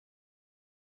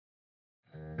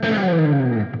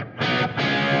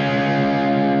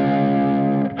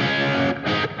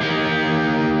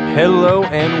Hello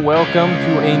and welcome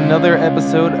to another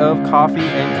episode of Coffee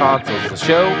and Consoles, the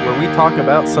show where we talk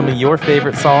about some of your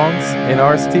favorite songs and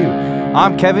ours too.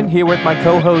 I'm Kevin, here with my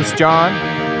co-host John,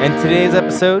 and today's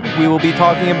episode we will be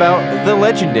talking about the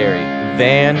legendary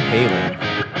Van Halen.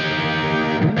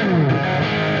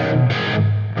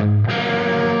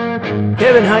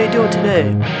 Kevin, how you doing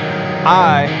today?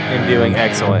 I am doing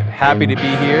excellent. Happy to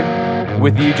be here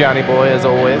with you, Johnny boy, as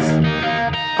always.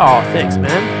 Oh, thanks,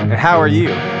 man. And how are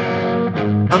you?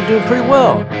 I'm doing pretty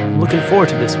well. I'm looking forward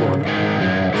to this one.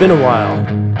 Been a while.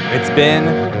 It's been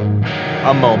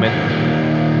a moment.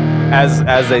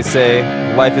 As they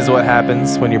say, life is what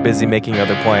happens when you're busy making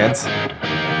other plans.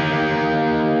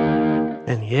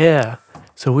 And yeah,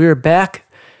 so we're back.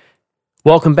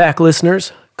 Welcome back,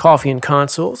 listeners. Coffee and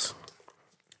Consoles.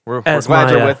 We're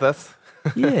glad you're with us.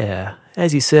 Yeah,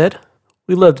 as you said,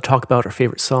 we love to talk about our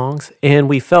favorite songs, and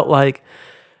we felt like,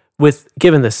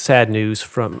 given the sad news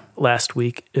from last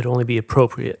week, it'd only be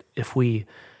appropriate if we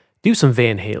do some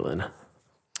Van Halen.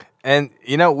 And,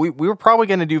 you know, we were probably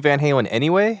going to do Van Halen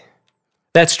anyway.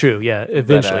 That's true, yeah,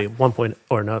 eventually, at one point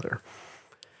or another.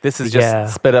 This is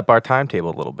just sped up our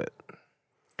timetable a little bit.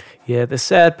 Yeah, the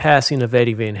sad passing of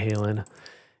Eddie Van Halen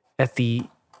at the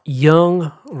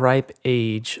young, ripe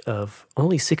age of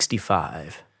only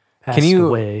 65. Passed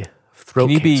away of throat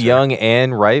cancer. Can you be young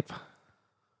and ripe?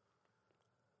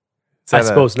 I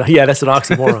suppose not. Yeah, that's an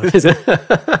oxymoron, isn't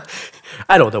it?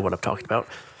 I don't know what I'm talking about.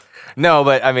 No,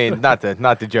 but I mean, not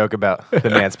to joke about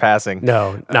the man's passing.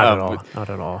 No, not at all.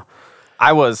 Not at all.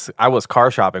 I was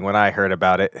car shopping when I heard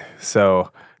about it,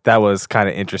 so that was kind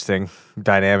of interesting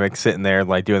dynamic. Sitting there,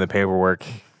 like doing the paperwork,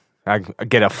 I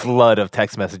get a flood of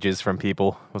text messages from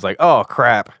people. I was like, "Oh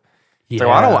crap!" Yeah. So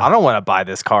I don't want to buy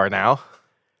this car now.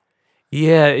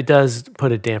 Yeah, it does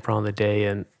put a damper on the day,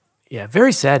 and yeah,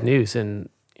 very sad news. And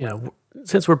you know,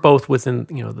 since we're both within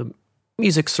the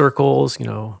music circles,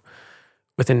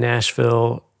 within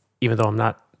Nashville, even though I'm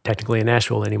not technically in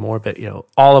Nashville anymore, but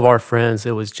all of our friends,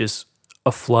 it was just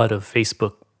a flood of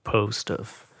Facebook posts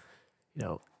of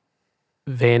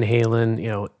Van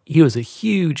Halen. He was a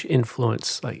huge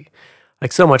influence, like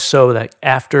so much so that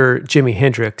after Jimi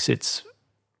Hendrix, it's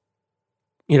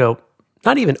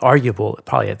not even arguable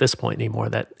probably at this point anymore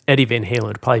that Eddie Van Halen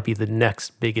would probably be the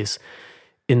next biggest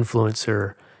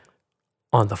influencer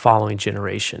on the following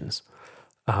generations.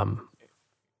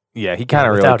 Yeah, he kind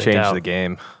of really changed the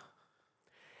game.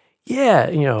 Yeah,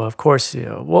 of course,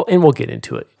 well, and we'll get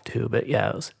into it too, but yeah,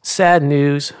 it was sad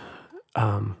news.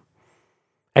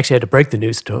 Actually, I had to break the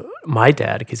news to my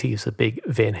dad because he's a big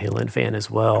Van Halen fan as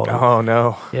well. Oh,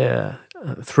 no. Yeah,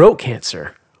 throat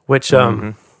cancer, which,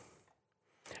 and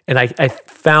I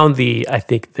found I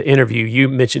think the interview you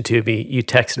mentioned to me, you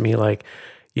texted me like,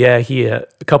 yeah, he a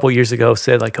couple years ago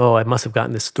said like, oh, I must have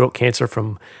gotten this throat cancer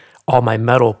from all my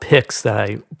metal picks that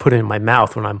I put in my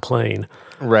mouth when I'm playing.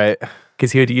 Right.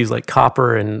 Because he had to use like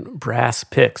copper and brass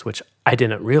picks, which I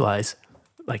didn't realize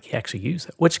like he actually used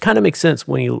it, which kind of makes sense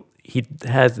when he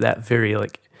has that very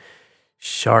like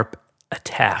sharp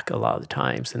attack a lot of the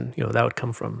times. And, that would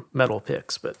come from metal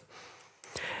picks, but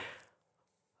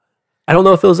I don't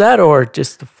know if it was that or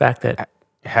just the fact that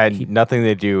had nothing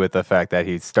to do with the fact that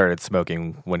he started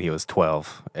smoking when he was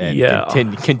 12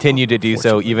 and continued to do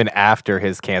so even after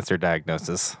his cancer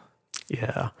diagnosis.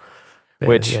 Yeah.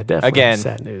 Which, definitely again,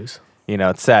 sad news.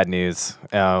 It's sad news.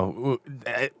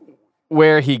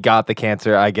 Where he got the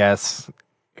cancer, I guess,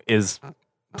 is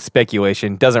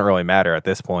speculation. Doesn't really matter at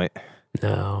this point.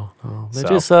 No. But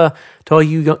just to all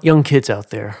you young kids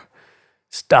out there,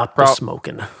 stop the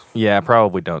smoking. Yeah,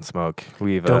 probably don't smoke.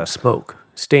 Don't smoke.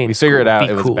 Stay in We figured school. out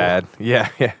Be it was cool. bad. Yeah.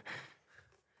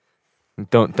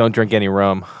 Don't drink any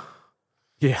rum.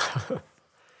 Yeah.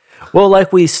 Well,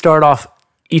 like we start off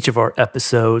each of our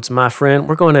episodes, my friend,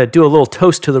 we're going to do a little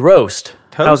toast to the roast.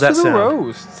 How's that sound? Toast to the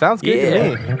roast. Sounds good to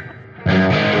me.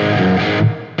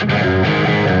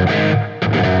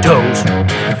 Toast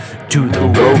to the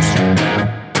roast.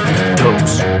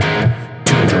 Toast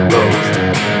to the roast.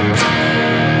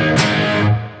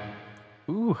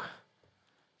 Ooh.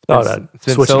 It's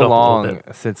been so long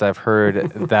since I've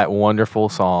heard that wonderful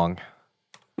song.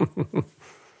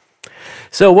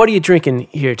 So what are you drinking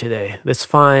here today? This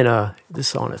fine,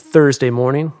 this on a Thursday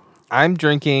morning. I'm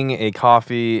drinking a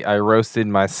coffee I roasted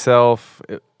myself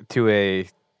to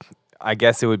I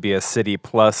guess it would be a City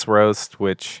Plus roast,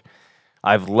 which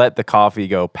I've let the coffee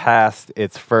go past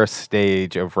its first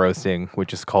stage of roasting,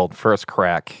 which is called first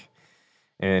crack,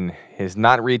 and has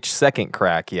not reached second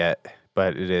crack yet,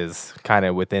 but it is kind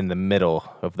of within the middle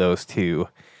of those two.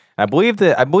 I believe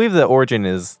the origin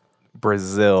is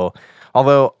Brazil.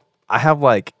 Although I have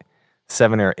like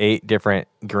 7 or 8 different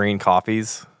green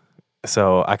coffees,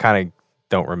 so I kind of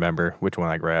don't remember which one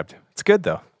I grabbed. It's good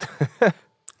though.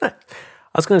 I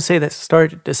was going to say that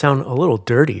started to sound a little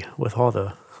dirty with all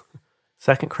the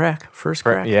second crack, first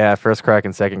crack. Yeah, first crack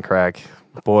and second crack.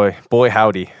 Boy,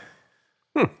 howdy.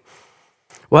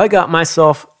 Well, I got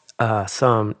myself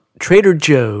some Trader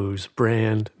Joe's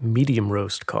brand medium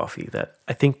roast coffee that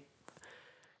I think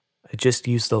I just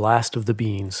used the last of the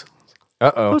beans.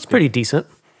 Uh-oh. It was pretty decent.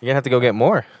 You're going to have to go get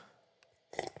more.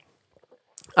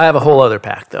 I have a whole other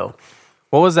pack, though.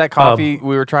 What was that coffee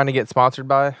we were trying to get sponsored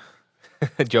by?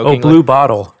 Jokingly. Oh, Blue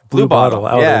Bottle. Blue Bottle,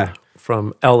 out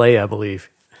from L.A., I believe.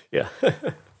 Yeah.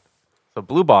 So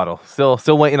Blue Bottle. Still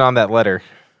waiting on that letter.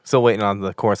 Still waiting on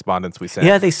the correspondence we sent.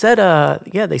 Yeah, they said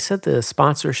the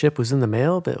sponsorship was in the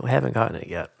mail, but we haven't gotten it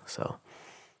yet. So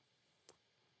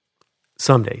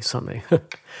someday.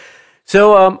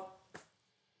 So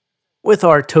with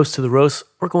our toast to the roast,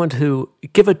 we're going to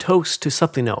give a toast to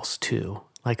something else too,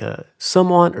 like a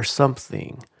someone or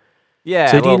something. Yeah.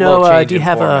 So do you know? Do you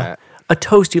have format. a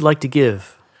toast you'd like to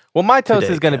give? Well, my toast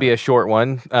today, is going to be a short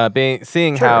one.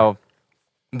 Seeing Sure. how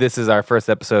this is our first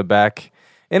episode back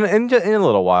in a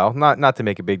little while, not to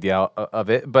make a big deal of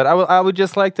it, but I would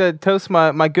just like to toast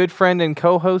my good friend and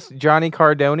co-host Johnny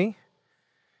Cardoni.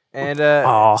 And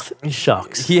Oh,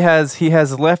 shucks. he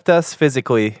has left us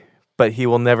physically, but he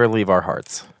will never leave our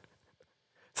hearts.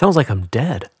 Sounds like I'm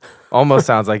dead. Almost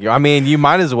sounds like you. I mean, you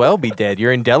might as well be dead.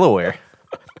 You're in Delaware.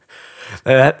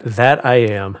 That I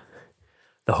am.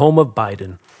 The home of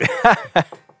Biden.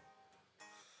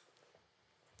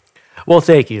 Well,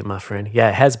 thank you, my friend. Yeah,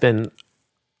 it has been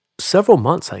several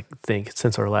months, I think,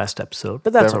 since our last episode,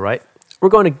 but that's all right. We're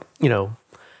going to,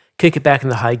 kick it back in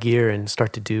the high gear and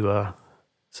start to do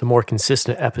some more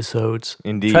consistent episodes.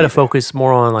 Indeed. Try to focus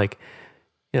more on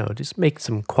just make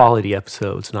some quality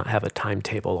episodes, not have a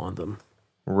timetable on them.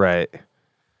 Right.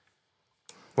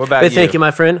 What about But you? thank you,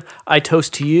 my friend. I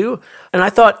toast to you. And I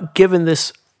thought, given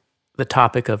this, the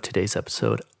topic of today's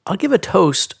episode, I'll give a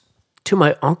toast to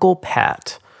my Uncle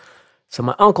Pat. So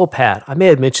my Uncle Pat, I may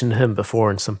have mentioned him before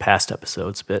in some past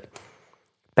episodes, but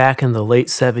back in the late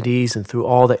 70s and through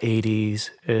all the 80s,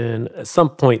 and at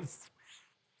some point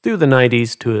through the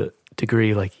 90s to a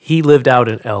degree, he lived out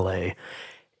in LA.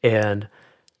 And,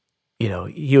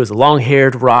 he was a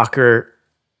long-haired rocker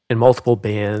in multiple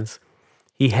bands.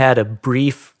 He had a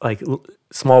brief,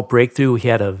 small breakthrough. He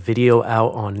had a video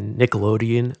out on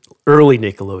Nickelodeon, early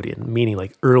Nickelodeon, meaning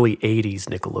early 80s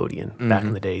Nickelodeon back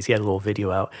in the days. He had a little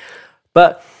video out.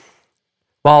 But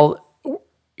while,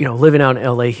 living out in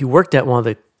LA, he worked at one of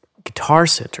the guitar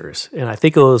centers. And I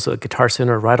think it was a guitar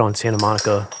center right on Santa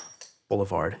Monica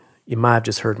Boulevard. You might have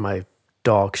just heard my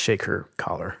dog shake her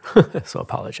collar. So I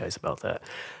apologize about that.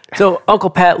 So Uncle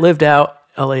Pat lived out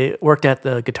LA, worked at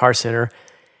the guitar center.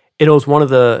 It was one of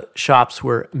the shops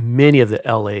where many of the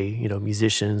LA,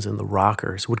 musicians and the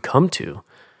rockers would come to.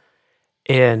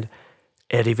 And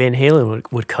Eddie Van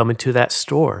Halen would come into that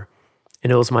store.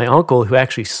 And it was my uncle who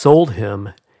actually sold him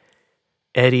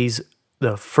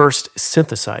the first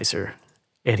synthesizer.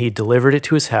 And he delivered it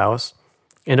to his house.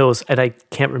 And I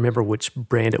can't remember which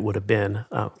brand it would have been.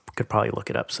 Could probably look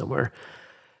it up somewhere.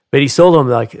 But he sold him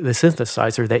the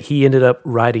synthesizer that he ended up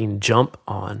writing Jump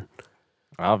on.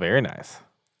 Oh, very nice.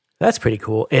 That's pretty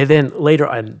cool. And then later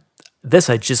on,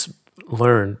 I just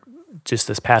learned just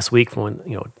this past week when,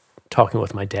 talking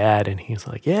with my dad, and he's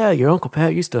like, yeah, your Uncle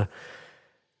Pat used to,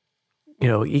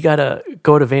 you got to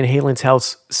go to Van Halen's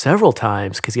house several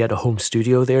times because he had a home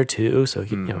studio there too. So,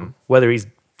 he, whether he's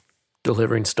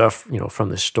delivering stuff, from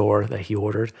the store that he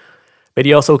ordered, but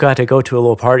he also got to go to a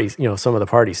little parties, some of the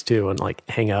parties too, and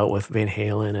hang out with Van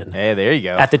Halen. And Hey, there you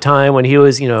go. at the time when he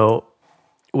was,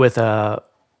 with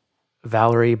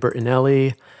Valerie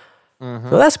Bertinelli. So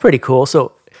that's pretty cool.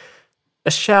 So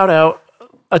a shout out,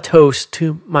 a toast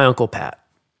to my Uncle Pat,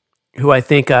 who I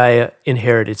think I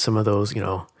inherited some of those,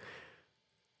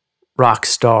 rock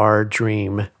star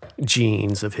dream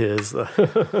genes of his.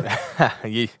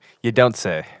 You don't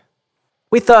say.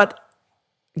 We thought,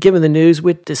 given the news,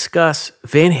 we'd discuss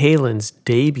Van Halen's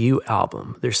debut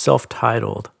album, their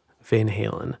self-titled Van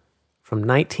Halen, from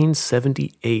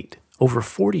 1978, over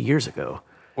 40 years ago.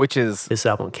 Which is This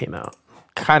album came out.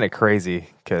 kind of crazy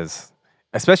because,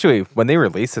 especially when they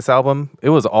released this album, it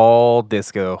was all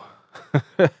disco.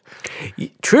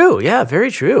 True, yeah,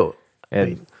 very true.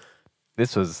 And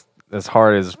this was as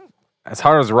hard as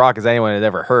rock as anyone had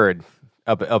ever heard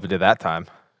up to that time.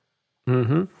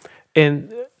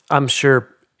 And I'm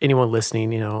sure anyone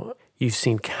listening, you've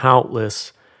seen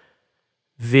countless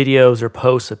videos or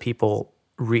posts of people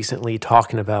recently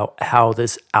talking about how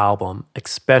this album,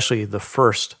 especially the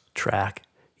first track,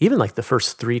 even like the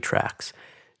first 3 tracks,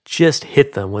 just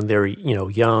hit them when they're,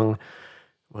 young,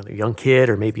 when they're a young kid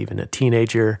or maybe even a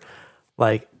teenager.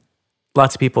 Like,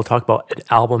 lots of people talk about an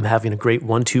album having a great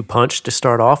 1-2 punch to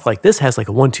start off. Like, this has like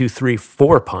a 1, 2, 3,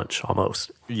 4 punch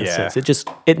almost. Yeah.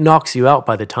 It knocks you out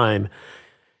by the time,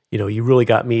 You Really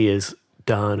Got Me is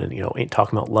done and, Ain't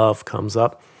Talking About Love comes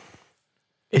up.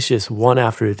 It's just one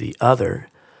after the other.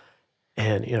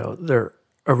 And, their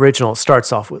original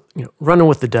starts off with, Running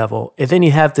with the Devil. And then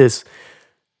you have this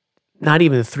not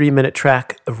even a 3-minute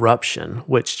track, Eruption,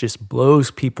 which just blows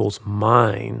people's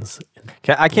minds.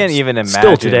 I can't even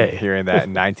Still today. imagine hearing that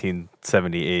in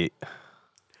 1978.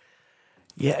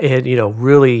 Yeah, it,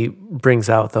 really brings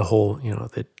out the whole,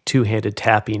 the two-handed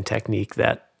tapping technique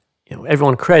that,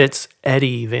 everyone credits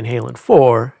Eddie Van Halen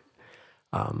for,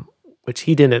 which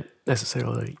he didn't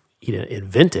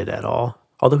invent it at all.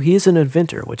 Although he is an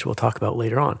inventor, which we'll talk about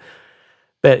later on.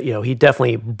 But, he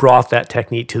definitely brought that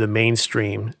technique to the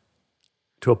mainstream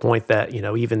to a point that,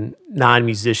 even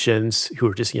non-musicians who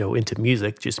are just, into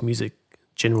music,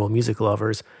 general music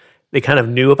lovers, they kind of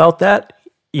knew about that,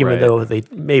 even though they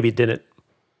maybe didn't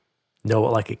know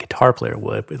it like a guitar player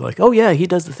would. But like, oh yeah, he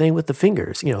does the thing with the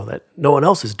fingers, that no one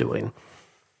else is doing.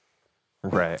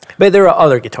 Right. But there are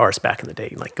other guitarists back in the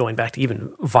day, like going back to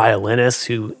even violinists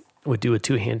who would do a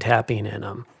 2-hand tapping,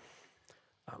 and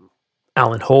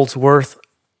Alan Holdsworth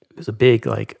was a big,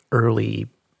 like, early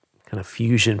kind of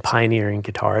fusion pioneering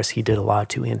guitarist. He did a lot of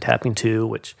 2-hand tapping too,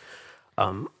 which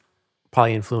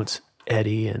probably influenced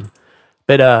Eddie.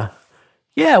 But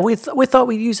we thought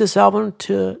we'd use this album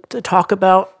to talk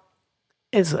about.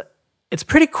 It's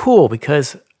pretty cool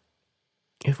because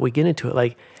if we get into it,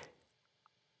 like,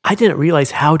 I didn't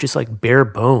realize how just like bare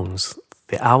bones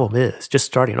the album is, just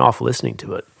starting off listening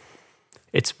to it.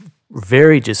 It's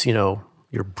very just,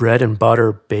 your bread and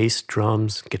butter bass,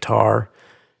 drums, guitar,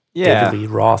 David Lee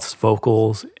Roth's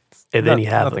vocals, and then you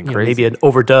have maybe an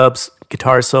overdubs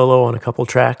guitar solo on a couple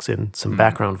tracks and some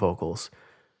background vocals.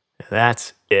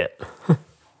 That's it.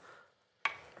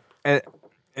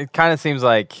 It kind of seems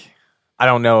like, I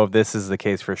don't know if this is the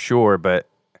case for sure, but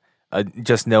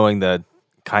just knowing the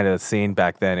kind of scene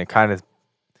back then, it kind of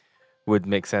would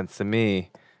make sense to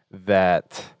me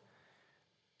that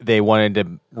they wanted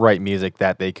to write music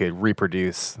that they could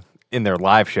reproduce in their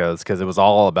live shows, because it was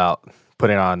all about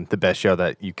putting on the best show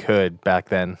that you could back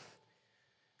then.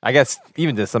 I guess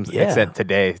even to some extent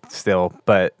today still,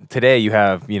 but today you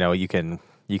have, you can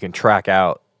track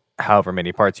out however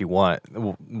many parts you want.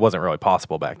 It wasn't really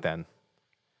possible back then.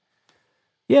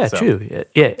 Yeah, true.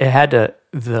 It had to,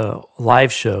 the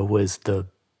live show was the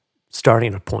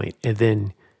starting point, and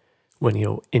then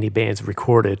when, any bands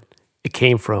recorded, it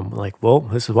came from like, well,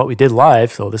 this is what we did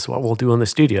live, so this is what we'll do in the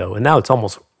studio. And now it's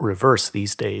almost reverse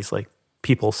these days. Like,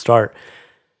 people start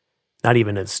not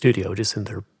even in the studio, just in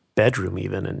their bedroom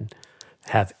even, and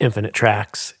have infinite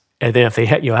tracks. And then if they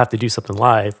have to do something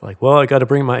live, like, well, I got to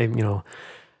bring my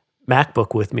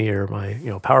MacBook with me or my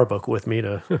PowerBook with me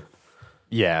to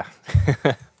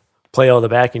play all the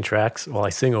backing tracks while I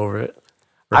sing over it.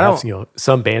 Perhaps,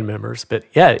 some band members, but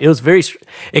yeah, it was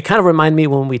it kind of reminded me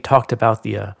when we talked about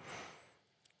the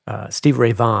Steve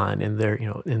Ray Vaughan and their,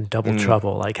 in Double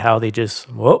Trouble, like how they just,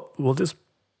 we'll just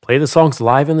play the songs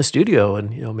live in the studio,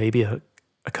 and maybe a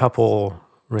couple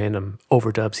random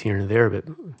overdubs here and there, but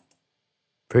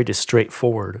very just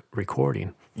straightforward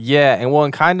recording. Yeah,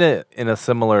 and kind of in a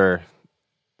similar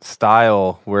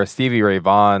style where Stevie Ray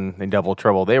Vaughan and Double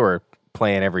Trouble, they were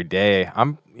playing every day.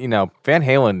 Van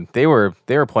Halen, they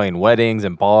were playing weddings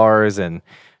and bars, and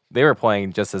they were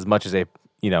playing just as much as they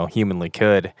humanly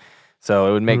could. So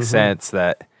it would make sense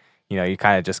that you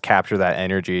kind of just capture that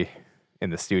energy in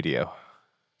the studio.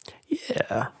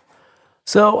 Yeah.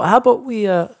 So how about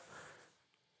we'll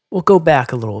go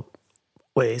back a little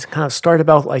ways, kind of start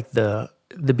about like the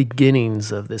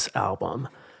beginnings of this album.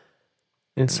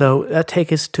 And so that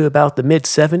takes us to about the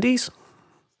mid-'70s,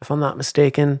 if I'm not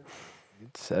mistaken.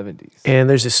 Mid-'70s. And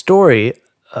there's a story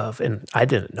of, and I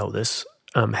didn't know this,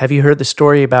 have you heard the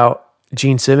story about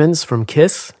Gene Simmons from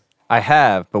Kiss? I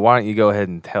have, but why don't you go ahead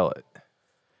and tell it?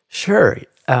 Sure.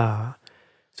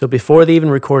 So before they even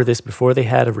recorded this, before they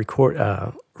had a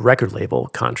record label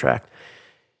contract,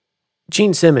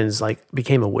 Gene Simmons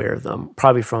became aware of them,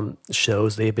 probably from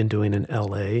shows they had been doing in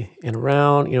LA and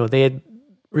around. They had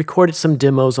recorded some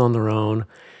demos on their own.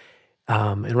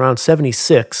 And around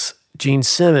 76, Gene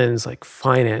Simmons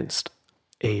financed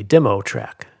a demo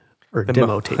track or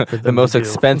demo tape. For them the most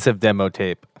expensive demo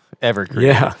tape ever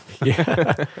created.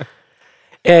 Yeah.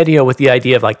 And with the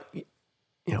idea of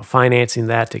financing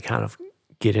that to kind of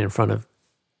get in front of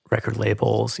record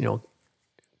labels,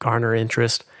 garner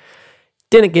interest.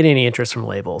 Didn't get any interest from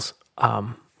labels.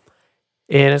 And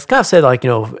it's kind of said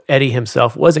Eddie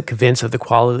himself wasn't convinced of the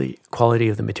quality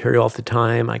of the material at the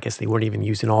time. I guess they weren't even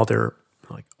using all their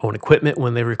own equipment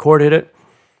when they recorded it.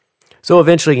 So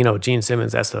eventually, Gene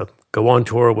Simmons has to go on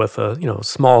tour with a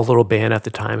small little band at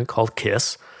the time called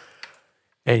Kiss.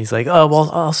 And he's like, oh, well,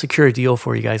 I'll secure a deal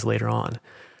for you guys later on.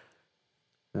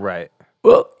 Right.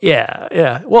 Well,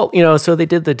 yeah. Well, so they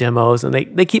did the demos and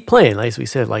they keep playing. Like we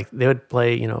said, they would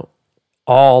play,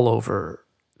 all over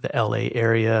the LA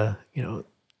area,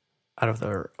 out of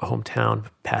their hometown,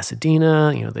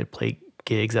 Pasadena. They'd play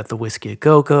gigs at the Whiskey a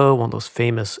Go-Go, one of those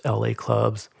famous LA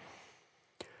clubs.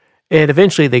 And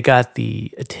eventually they got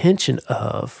the attention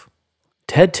of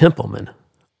Ted Templeman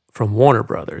from Warner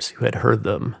Brothers, who had heard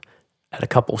them at a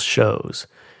couple shows.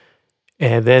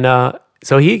 And then,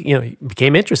 so he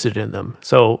became interested in them.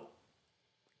 So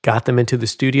got them into the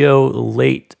studio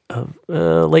late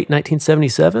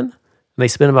 1977. And they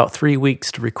spent about 3 weeks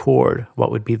to record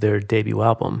what would be their debut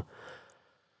album.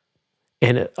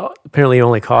 And it apparently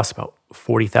only cost about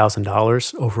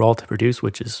 $40,000 overall to produce,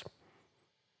 which is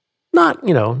not,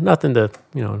 nothing to,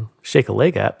 shake a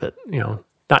leg at, but,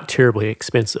 not terribly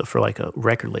expensive for like a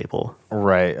record label.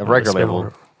 Right. A record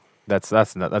label.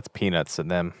 That's peanuts to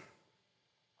them.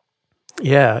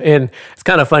 Yeah. And it's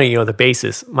kind of funny, the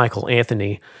bassist, Michael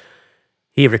Anthony,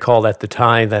 he recalled at the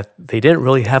time that they didn't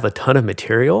really have a ton of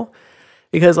material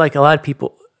because a lot of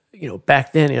people,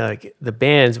 back then, the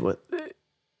bands,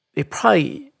 they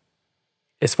probably,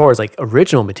 as far as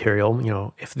original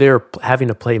material, if they're having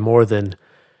to play more than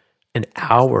an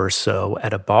hour or so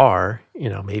at a bar,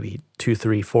 maybe 2,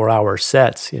 3, 4 hour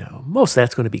sets, most of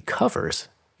that's going to be covers,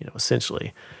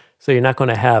 essentially. So you're not going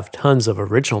to have tons of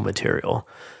original material.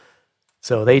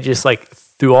 So they just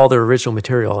threw all their original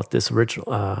material at this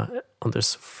on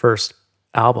this first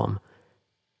album.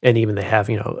 And even they have,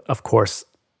 of course,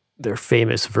 their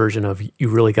famous version of You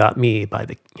Really Got Me by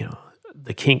the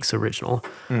Kinks original.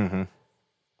 Mm-hmm.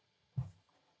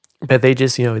 But they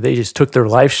just took their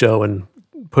live show and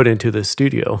put into the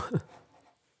studio.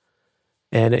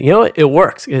 And it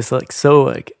works. It's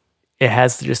it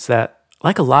has just that,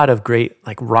 a lot of great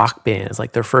rock bands,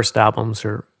 their first albums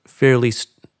are fairly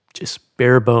just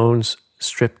bare bones,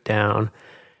 stripped down,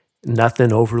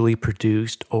 nothing overly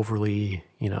produced,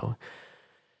 no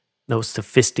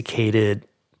sophisticated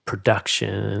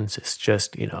productions. It's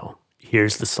just,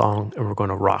 here's the song and we're going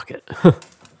to rock it.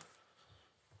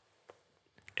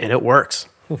 And it works.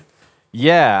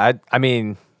 Yeah, I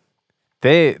mean,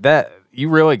 you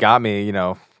really got me,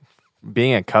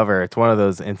 being a cover. It's one of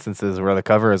those instances where the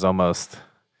cover is almost,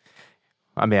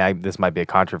 this might be a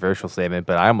controversial statement,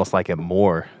 but I almost like it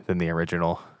more than the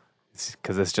original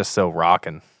because it's just so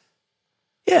rockin'.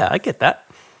 Yeah, I get that.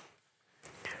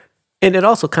 And it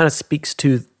also kind of speaks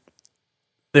to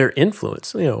their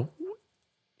influence.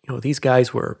 These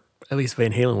guys were, at least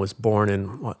Van Halen was born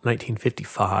in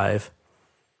 1955.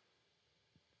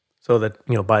 So that,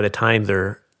 by the time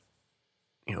they're,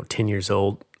 10 years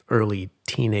old, early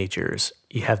teenagers,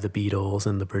 you have the Beatles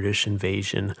and the British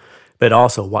Invasion, but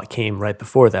also what came right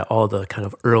before that, all the kind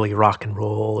of early rock and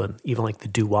roll and even the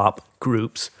doo-wop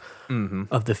groups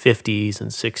of the 50s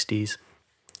and 60s.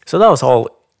 So that was all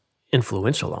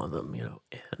influential on them,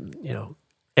 and,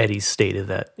 Eddie stated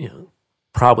that,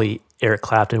 probably Eric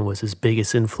Clapton was his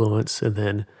biggest influence. And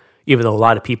then even though a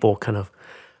lot of people kind of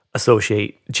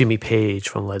associate Jimmy Page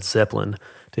from Led Zeppelin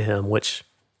to him, which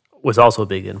was also a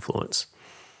big influence.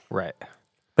 Right.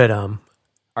 But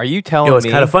are you telling me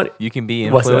kind of funny. You can be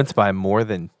influenced by more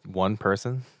than one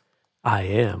person? I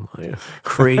am.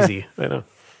 Crazy. I know.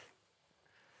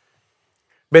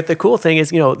 But the cool thing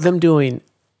is, them doing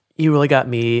You Really Got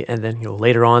Me, and then,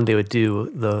 later on they would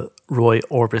do the Roy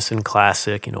Orbison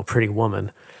classic, Pretty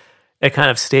Woman. It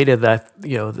kind of stated that,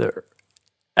 they're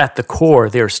at the core,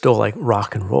 they're still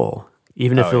rock and roll.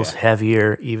 Even if it was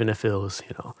heavier, even if it was,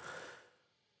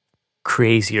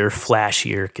 crazier,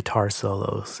 flashier guitar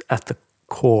solos, at the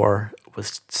core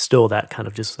was still that kind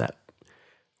of just that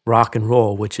rock and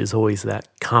roll, which is always that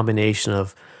combination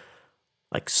of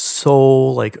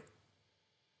soul,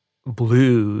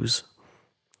 blues,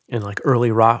 and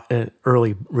early rock,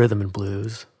 early rhythm and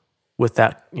blues, with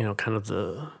that kind of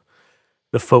the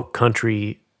folk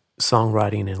country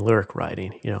songwriting and lyric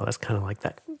writing. That's kind of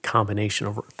that combination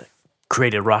of that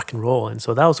created rock and roll, and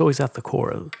so that was always at the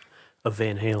core of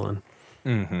Van Halen.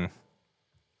 Mm-hmm.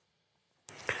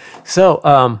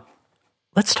 So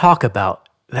let's talk about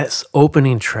this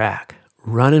opening track,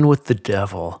 "Running with the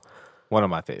Devil." One of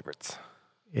my favorites.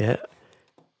 Yeah.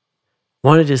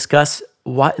 Want to discuss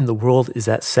what in the world is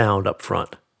that sound up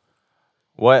front?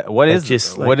 What is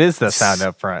the sound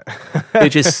up front? It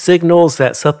just signals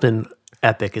that something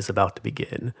epic is about to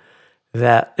begin.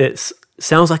 That it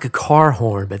sounds like a car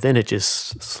horn, but then it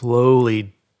just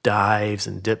slowly dives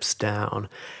and dips down.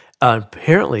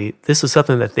 Apparently, this is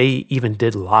something that they even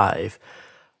did live.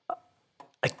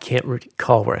 I can't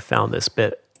recall where I found this,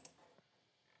 but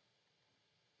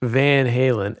Van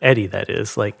Halen, Eddie, that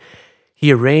is, like,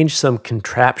 he arranged some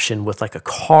contraption with like a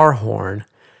car horn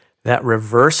that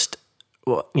reversed,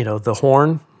 the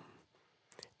horn,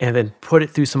 and then put it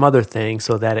through some other thing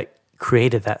so that it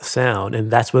created that sound.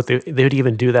 And that's what they would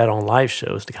even do that on live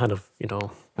shows to kind of,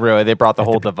 Really, they brought the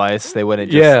whole device. They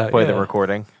wouldn't just play the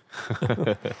recording.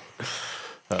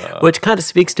 Which kind of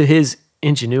speaks to his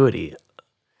ingenuity,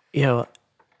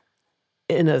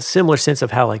 in a similar sense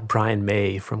of how like Brian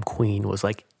May from Queen was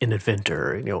like an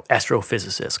inventor,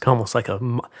 astrophysicist, almost like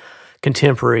a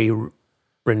contemporary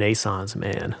Renaissance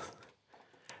man.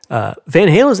 Van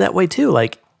Halen's that way too.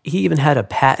 Like he even had a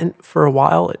patent for a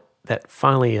while that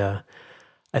finally, I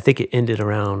think it ended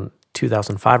around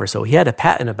 2005 or so. He had a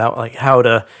patent about like how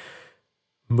to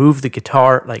move the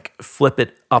guitar, like flip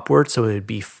it upward so it would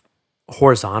be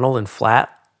horizontal and flat,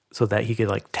 so that he could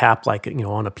like tap like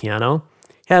on a piano.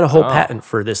 He had a whole patent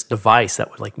for this device that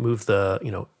would like move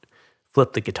the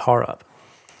flip the guitar up.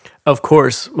 Of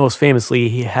course, most famously,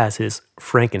 he has his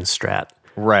Frankenstrat,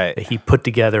 right, that he put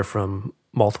together from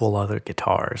multiple other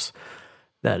guitars.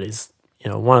 That is,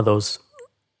 one of those,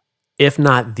 if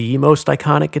not the most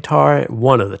iconic guitar,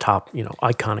 one of the top,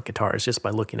 iconic guitars. Just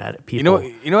by looking at it, people.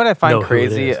 You know what I find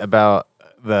crazy about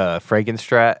the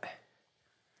Frankenstrat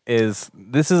is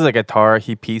this is a guitar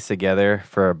he pieced together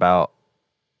for about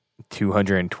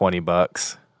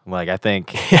 $220. Like I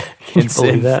think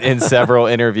in several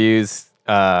interviews,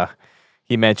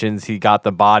 he mentions he got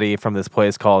the body from this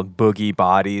place called Boogie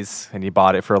Bodies, and he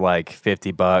bought it for like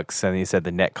 $50, and he said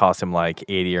the net cost him like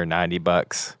 $80 or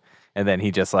 $90, and then he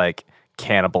just like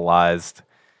cannibalized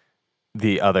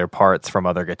the other parts from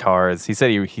other guitars. He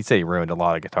said he ruined a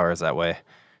lot of guitars that way.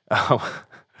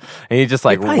 And he just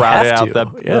like routed out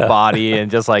the body,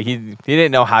 and just like he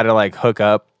didn't know how to like hook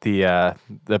up the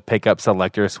pickup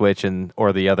selector switch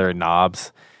or the other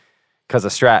knobs, because a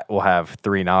Strat will have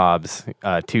 3 knobs,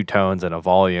 2 tones and a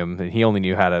volume, and he only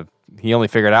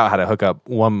figured out how to hook up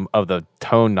one of the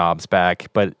tone knobs back,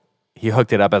 but he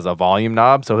hooked it up as a volume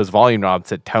knob, so his volume knob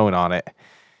said tone on it.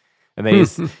 And then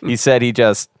he said he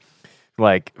just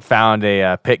like found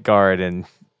a pick guard and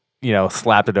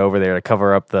slapped it over there to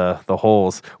cover up the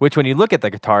holes, which when you look at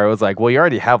the guitar, it was like, well, you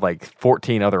already have like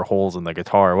 14 other holes in the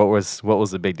guitar. What was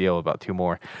the big deal about 2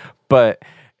 more? But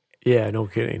yeah, no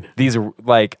kidding. These are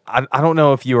like, I don't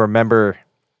know if you remember,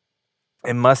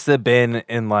 it must have been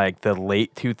in like the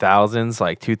late 2000s,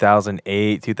 like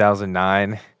 2008,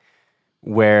 2009,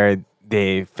 where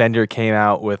Fender came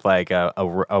out with like a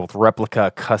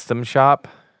replica custom shop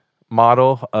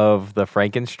model of the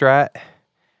Frankenstrat.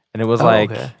 And it was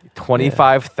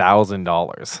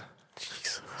 $25,000,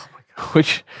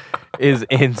 which is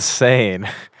insane.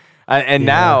 And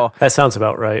now that sounds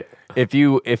about right. If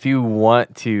you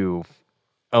want to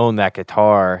own that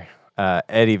guitar,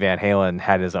 Eddie Van Halen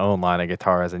had his own line of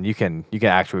guitars, and you can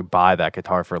actually buy that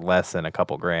guitar for less than a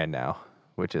couple grand now,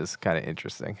 which is kind of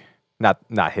interesting.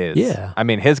 Not his. Yeah. I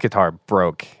mean, his guitar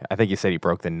broke. I think he said he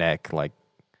broke the neck like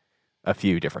a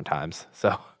few different times.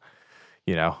 So,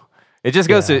 it just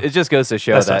goes to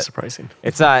show that's that not surprising.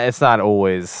 It's not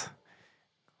always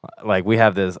like we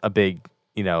have a big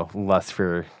lust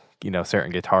for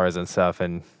certain guitars and stuff,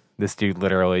 and this dude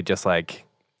literally just like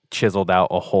chiseled out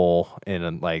a hole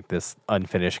in like this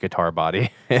unfinished guitar body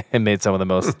and made some of the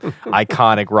most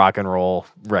iconic rock and roll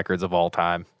records of all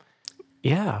time.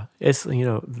 Yeah, it's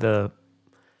the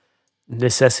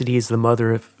necessity is the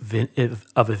mother of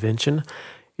invention.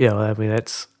 I mean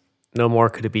that's no more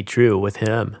could it be true with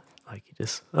him. Like you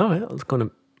just I'm going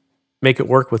to make it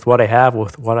work with what I have,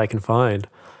 with what I can find.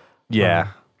 Yeah.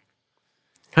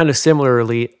 Kind of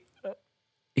similarly,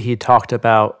 he talked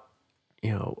about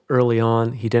early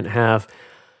on he didn't have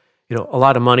a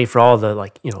lot of money for all the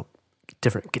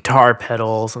different guitar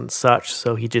pedals and such,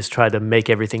 so he just tried to make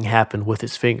everything happen with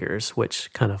his fingers,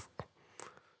 which kind of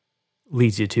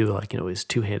leads you to his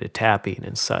two-handed tapping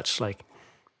and such,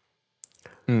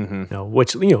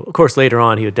 which of course later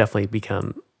on he would definitely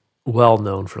become well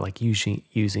known for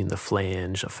using the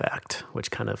flange effect,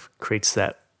 which kind of creates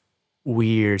that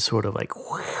weird sort of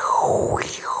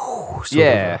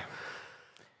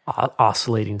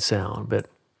oscillating sound, but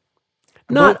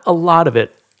not a lot of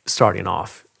it starting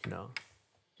off.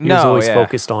 He was always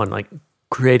focused on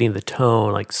creating the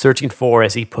tone, like searching for,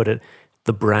 as he put it,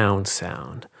 the brown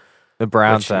sound. The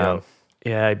brown Which, you know, sound.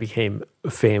 yeah, he became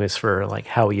famous for like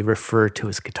how he referred to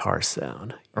his guitar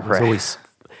sound. He was Right. always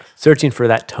searching for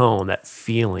that tone, that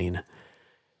feeling.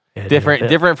 And,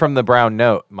 Different from the brown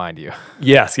note, mind you.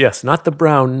 Yes, not the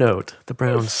brown note, the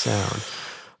brown sound.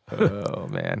 Oh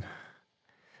man.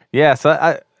 Yeah,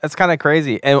 so that's kind of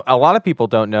crazy. And a lot of people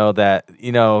don't know that,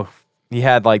 you know, he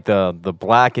had like the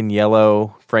black and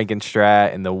yellow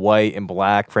Frankenstrat and the white and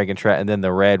black Frankenstrat and then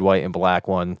the red, white, and black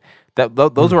one.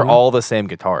 Those were all the same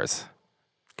guitars.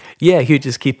 Yeah, he would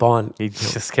just keep on He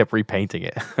just kept repainting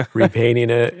it. repainting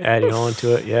it, adding on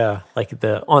to it. Yeah, like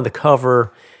on the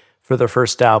cover for their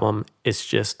first album, it's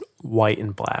just white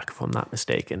and black, if I'm not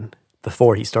mistaken.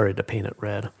 Before he started to paint it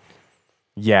red.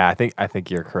 Yeah, I think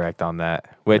you're correct on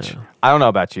that. Which I don't know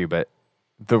about you, but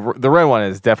the red one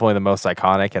is definitely the most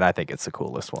iconic, and I think it's the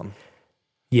coolest one.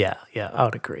 Yeah, I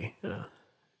would agree. Yeah.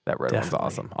 That red Definitely.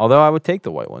 one's awesome. Although I would take the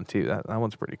white one too. That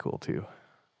one's pretty cool too.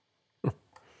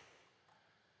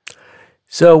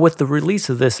 So with the release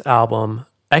of this album,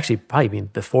 actually probably even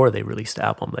before they released the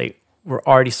album, they were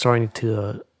already starting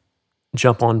to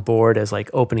jump on board as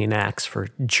like opening acts for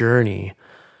Journey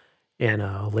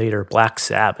and later Black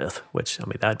Sabbath, which, I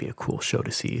mean, that'd be a cool show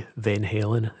to see. Van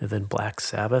Halen and then Black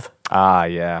Sabbath. Ah,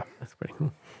 yeah. That's pretty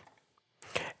cool.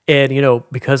 And, you know,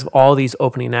 because of all these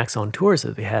opening acts on tours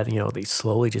that they had, you know, they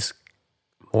slowly just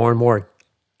more and more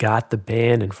got the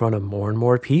band in front of more and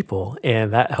more people.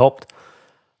 And that helped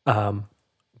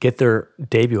get their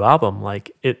debut album.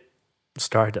 Like, it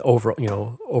started to,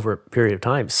 over a period of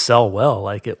time, sell well.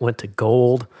 Like, it went to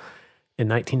gold in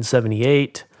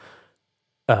 1978,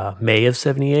 May of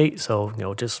 78. So, you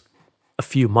know, just a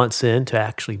few months into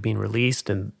actually being released.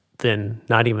 And then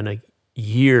not even a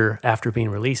year after being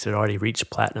released, it already reached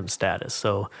platinum status.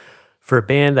 So for a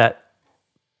band that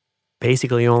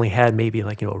basically only had maybe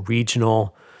like, you know,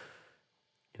 regional,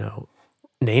 you know,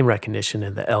 name recognition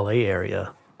in the LA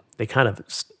area, they kind of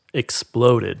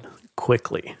exploded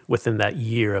quickly within that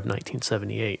year of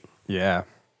 1978. Yeah.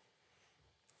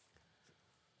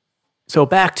 So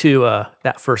back to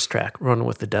that first track, Run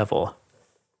With the Devil.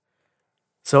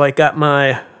 So I got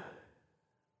my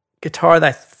guitar that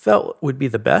I felt would be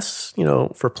the best, you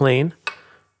know, for playing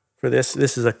for this.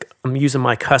 I'm using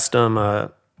my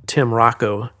custom Tim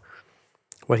Rocco,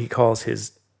 what he calls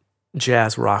his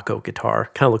jazz Rocco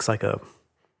guitar. Kind of looks like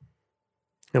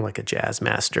like a jazz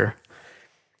master.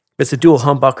 It's a dual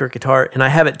humbucker guitar, and I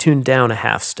have it tuned down a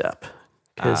half step.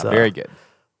 Very good.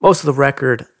 Most of the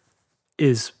record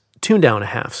is tuned down a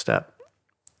half step.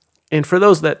 And for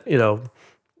those that, you know,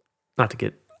 not to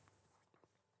get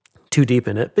too deep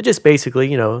in it, but just basically,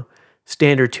 you know,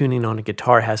 standard tuning on a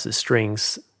guitar has the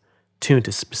strings tuned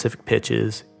to specific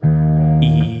pitches,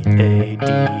 E, A,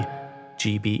 D,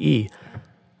 G, B, E.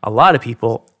 A lot of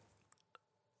people,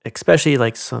 especially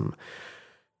like some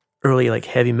early like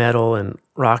heavy metal and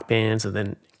rock bands, and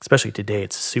then especially today,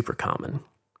 it's super common,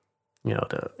 you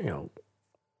know,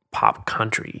 pop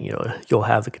country, you know, you'll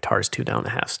have the guitars tuned down a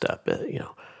half step, you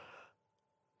know.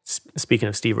 Speaking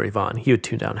of Stevie Ray Vaughan, he would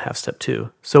tune down a half step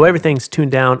too. So everything's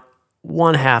tuned down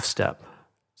one half step,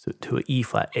 so to an E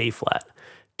flat, A flat,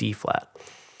 D flat.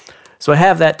 So I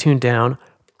have that tuned down,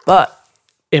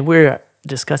 and we were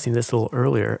discussing this a little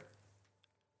earlier,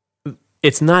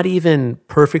 it's not even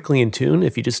perfectly in tune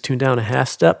if you just tune down a half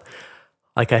step.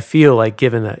 Like, I feel like,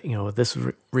 given that, you know, this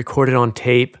was recorded on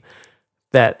tape,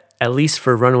 that at least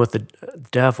for Running With the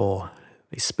Devil,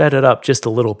 they sped it up just a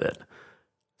little bit.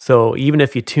 So even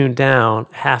if you tune down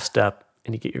half step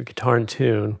and you get your guitar in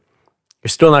tune, you're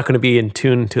still not going to be in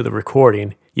tune to the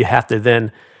recording. You have to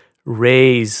then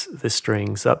raise the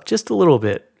strings up just a little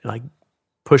bit, like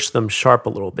push them sharp a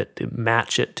little bit to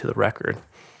match it to the record.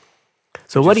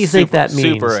 So what do you think that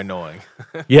means? Super annoying.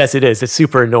 Yes, it is. It's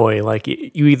super annoying. Like,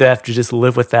 you either have to just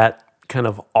live with that kind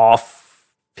of off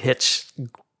pitch,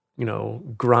 you know,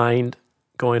 grind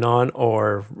going on,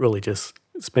 or really just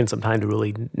spend some time to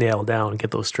really nail down and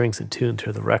get those strings in tune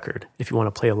to the record if you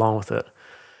want to play along with it.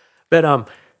 But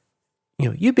you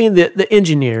know, you being the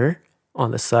engineer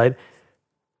on the side,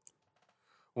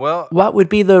 well, what would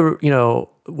be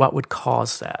what would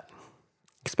cause that?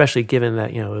 Especially given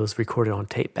that, you know, it was recorded on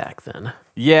tape back then.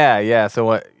 Yeah.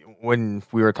 So when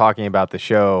we were talking about the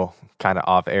show kind of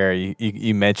off air,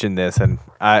 you mentioned this, and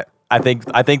I think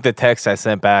the text I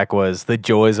sent back was the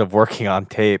joys of working on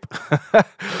tape.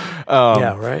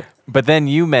 Yeah, right. But then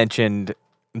you mentioned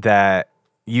that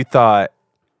you thought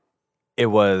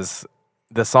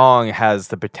the song has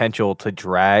the potential to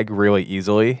drag really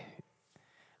easily,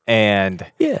 and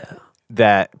Yeah.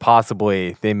 that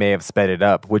possibly they may have sped it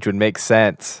up, which would make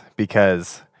sense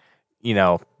because,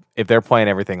 if they're playing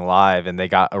everything live and they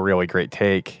got a really great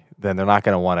take, then they're not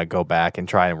going to want to go back and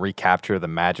try and recapture the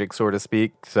magic, so to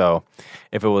speak. So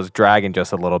if it was dragging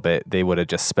just a little bit, they would have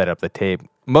just sped up the tape.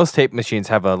 Most tape machines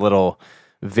have a little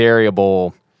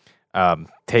variable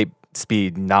tape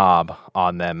speed knob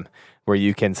on them where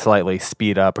you can slightly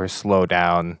speed up or slow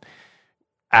down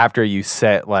after you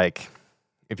set, like,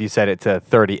 if you set it to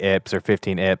 30 IPS or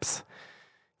 15 IPS,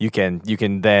 you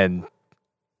can then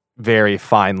very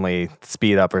finely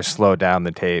speed up or slow down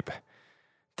the tape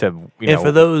to, And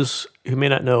for those who may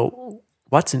not know,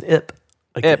 what's an IP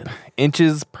again? IP,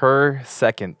 inches per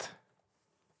second.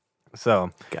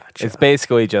 So Gotcha. it's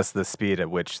basically just the speed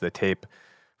at which the tape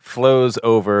flows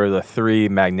over the 3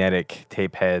 magnetic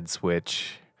tape heads,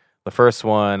 which the first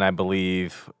one, I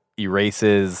believe,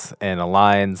 erases and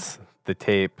aligns the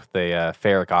tape, the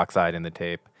ferric oxide in the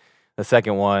tape. The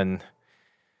second one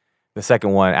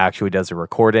actually does a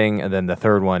recording, and then the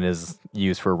third one is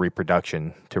used for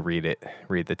reproduction to read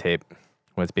the tape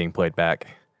when it's being played back.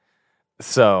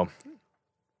 So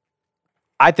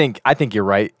I think you're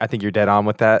right. I think you're dead on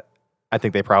with that. I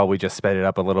think they probably just sped it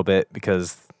up a little bit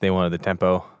because they wanted the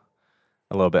tempo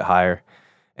a little bit higher,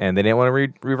 and they didn't want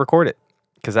to re-record it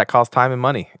because that costs time and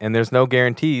money, and there's no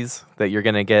guarantees that you're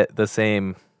going to get the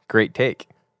same great take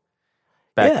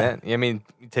back then. I mean,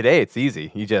 today it's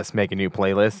easy. You just make a new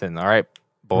playlist and all right,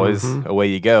 boys, away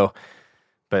you go.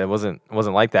 But it wasn't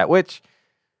like that, which,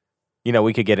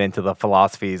 we could get into the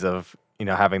philosophies of,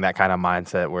 having that kind of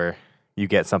mindset where you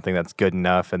get something that's good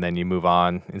enough and then you move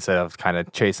on instead of kind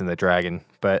of chasing the dragon.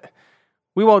 But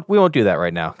we won't do that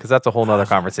right now because that's a whole nother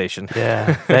conversation.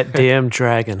 Yeah, that damn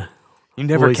dragon. You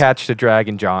never catch the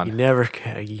dragon, John. You never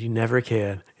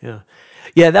can. Yeah.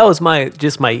 Yeah, that was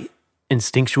my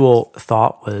instinctual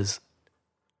thought was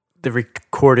they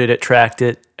recorded it, tracked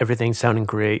it, everything sounding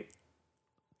great.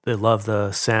 They love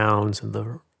the sounds and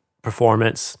the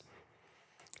performance.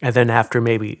 And then after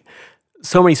maybe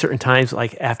so many certain times,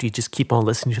 like after you just keep on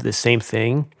listening to the same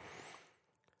thing,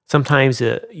 sometimes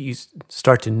you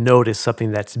start to notice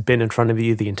something that's been in front of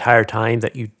you the entire time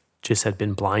that you just had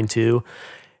been blind to.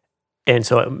 And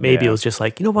so maybe it was just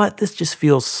like, you know what, this just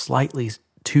feels slightly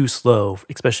too slow,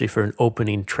 especially for an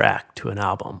opening track to an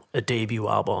album, a debut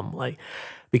album. Like,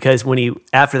 because when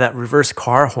after that reverse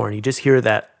car horn, you just hear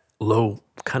that low,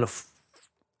 kind of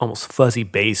almost fuzzy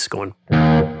bass going,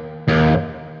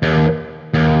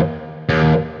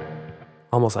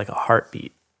 almost like a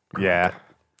heartbeat. Yeah.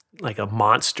 Like a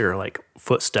monster, like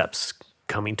footsteps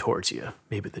coming towards you,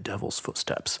 maybe the devil's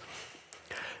footsteps.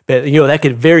 But, that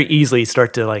could very easily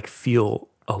start to like feel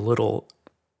a little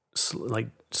like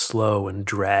slow and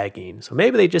dragging. So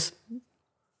maybe they just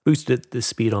boosted the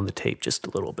speed on the tape just a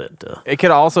little bit. It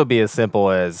could also be as simple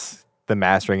as the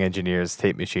mastering engineer's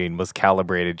tape machine was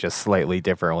calibrated just slightly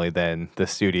differently than the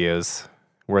studios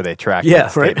where they track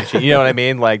tape machine. You know what I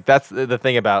mean? Like that's the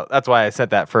thing that's why I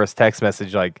sent that first text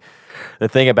message. Like the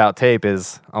thing about tape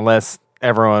is unless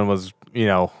everyone was,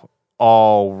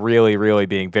 all really, really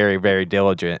being very, very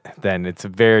diligent, then it's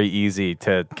very easy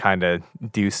to kind of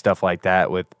do stuff like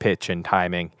that with pitch and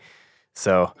timing.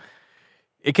 So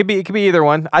it could be either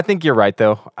one. I think you're right,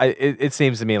 though. It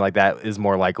seems to me like that is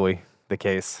more likely the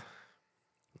case.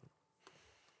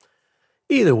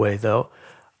 Either way, though,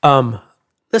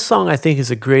 this song I think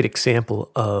is a great example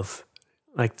of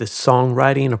like the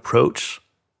songwriting approach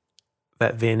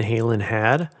that Van Halen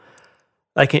had.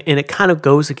 Like, and it kind of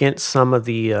goes against some of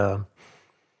the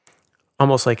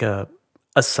almost like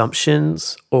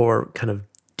assumptions or kind of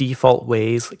default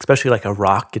ways, especially like a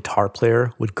rock guitar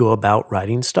player would go about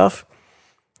writing stuff.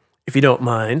 If you don't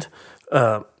mind,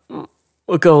 we'll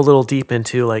go a little deep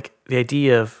into like the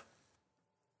idea of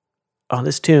on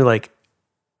this tune, like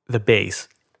the bass,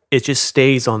 it just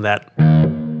stays on that.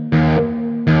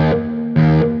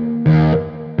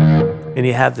 And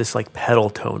you have this like pedal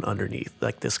tone underneath,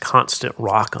 like this constant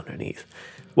rock underneath.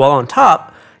 While on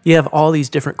top, you have all these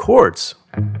different chords.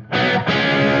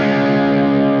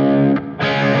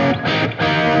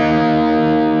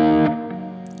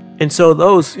 And so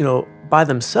those, by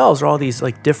themselves are all these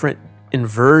like different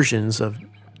inversions of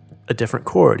a different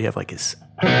chord. You have like a C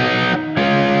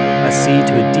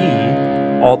to a D,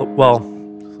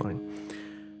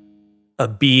 a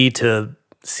B to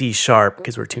C sharp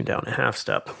because we're tuned down a half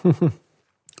step.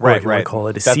 Right. Call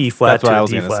it a C flat to a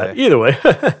D flat. Say. Either way.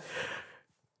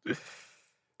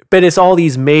 But it's all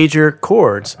these major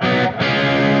chords.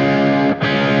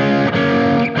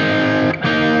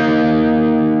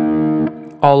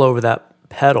 All over that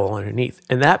pedal underneath.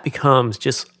 And that becomes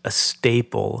just a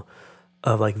staple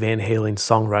of like Van Halen's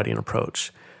songwriting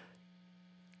approach.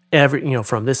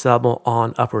 From this album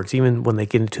on upwards, even when they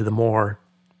get into the more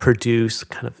produced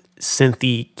kind of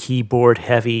synthy, keyboard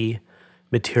heavy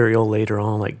material later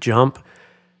on, like Jump,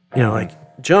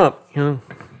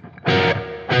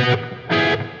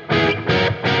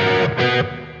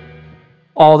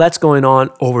 all that's going on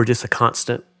over just a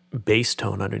constant bass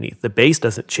tone underneath. The bass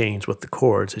doesn't change with the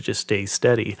chords; it just stays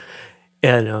steady.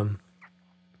 And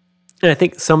I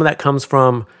think some of that comes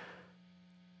from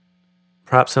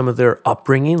perhaps some of their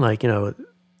upbringing. Like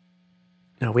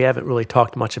we haven't really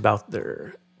talked much about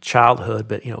their childhood,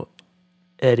 but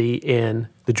Eddie and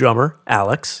the drummer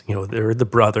Alex, they're the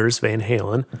brothers Van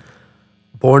Halen,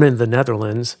 born in the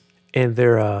Netherlands, and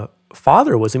their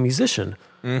father was a musician.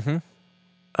 Mm-hmm.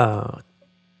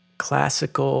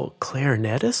 Classical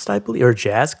clarinetist, I believe, or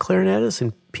jazz clarinetist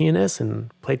and pianist, and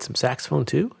played some saxophone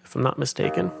too, if I'm not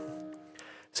mistaken.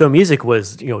 So music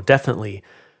was, definitely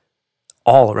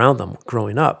all around them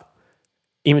growing up,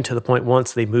 even to the point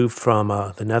once they moved from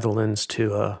the Netherlands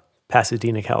to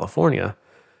Pasadena, California,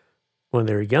 when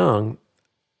they were young.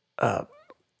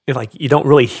 You don't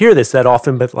really hear this that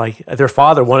often, but like their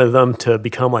father wanted them to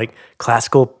become like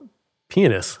classical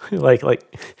pianists, like.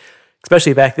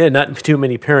 Especially back then, not too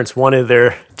many parents wanted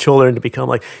their children to become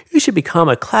like, you should become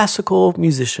a classical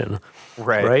musician.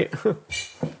 Right?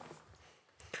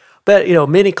 But,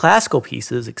 many classical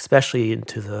pieces, especially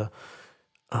into the,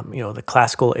 the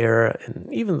classical era and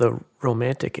even the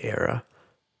romantic era,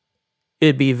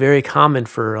 it'd be very common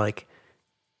for like,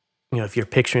 if you're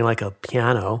picturing like a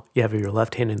piano, you have your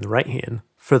left hand and the right hand.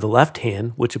 For the left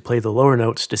hand, which would play the lower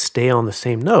notes, to stay on the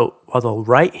same note, while the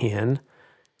right hand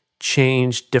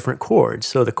changed different chords.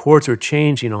 So the chords were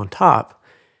changing on top,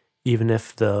 even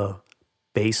if the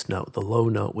bass note, the low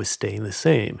note, was staying the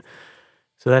same.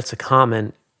 So that's a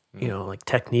common, like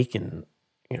technique in,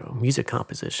 music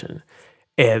composition.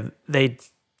 And they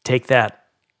take that,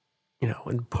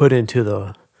 and put into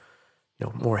the,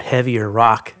 more heavier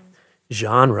rock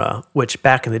genre, which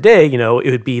back in the day,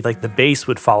 it would be like the bass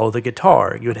would follow the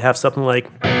guitar. You would have something like,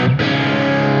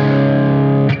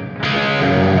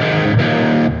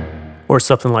 or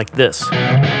something like this.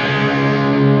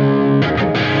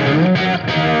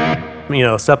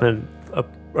 Something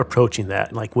approaching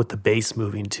that, like with the bass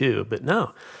moving too, but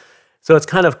no. So it's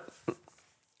kind of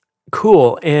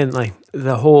cool, and like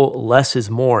the whole less is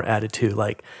more attitude.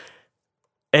 Like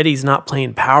Eddie's not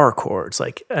playing power chords,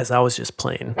 like as I was just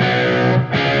playing.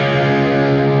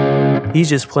 He's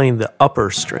just playing the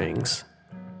upper strings.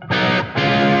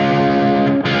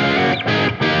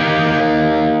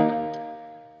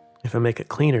 If I make it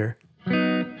cleaner,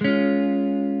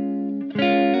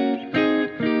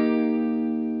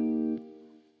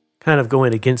 kind of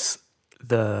going against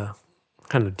the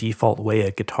kind of default way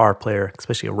a guitar player,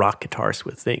 especially a rock guitarist,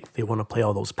 would think. They want to play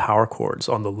all those power chords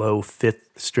on the low fifth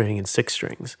string and sixth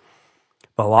strings.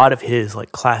 But a lot of his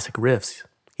like classic riffs,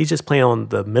 he's just playing on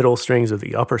the middle strings or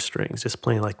the upper strings, just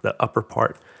playing like the upper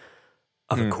part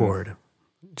of a chord.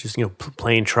 Just,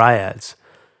 playing triads,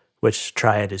 which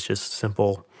triad is just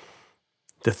simple,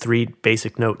 the three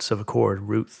basic notes of a chord,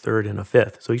 root, third, and a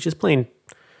fifth. So he's just playing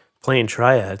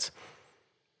triads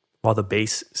while the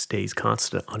bass stays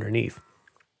constant underneath.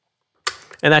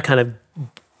 And that kind of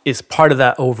is part of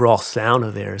that overall sound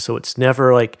of theirs. So it's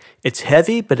never like, it's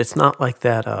heavy, but it's not like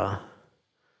that,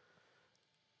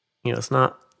 it's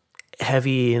not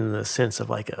heavy in the sense of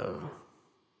like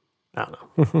I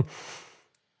don't know.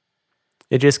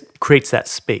 It just creates that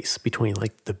space between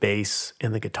like the bass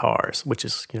and the guitars, which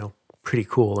is, pretty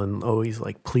cool and always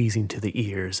like pleasing to the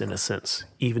ears in a sense,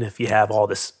 even if you have all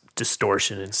this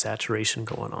distortion and saturation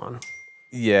going on.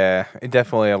 Yeah, it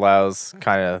definitely allows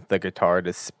kind of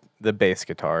the bass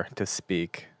guitar to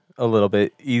speak a little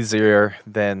bit easier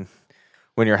than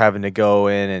when you're having to go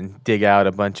in and dig out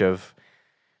a bunch of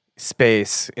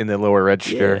space in the lower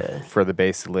register for the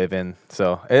bass to live in.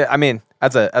 So, I mean,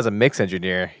 as a mix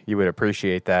engineer, you would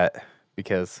appreciate that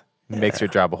because it makes your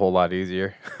job a whole lot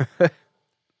easier.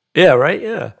 Yeah, right?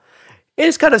 Yeah.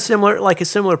 It's kind of similar, like a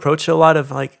similar approach to a lot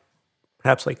of like,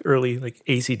 perhaps like early like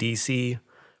AC/DC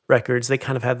records. They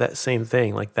kind of have that same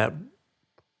thing, like that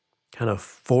kind of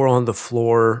four on the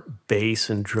floor bass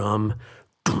and drum,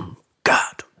 doom,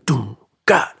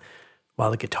 God,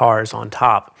 while the guitar is on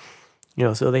top.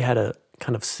 So they had a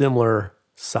kind of similar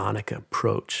sonic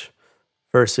approach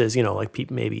versus, like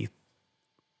people maybe,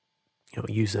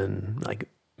 using like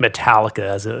Metallica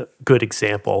as a good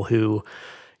example, who,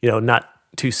 not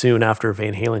too soon after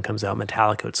Van Halen comes out,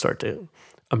 Metallica would start to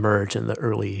emerge in the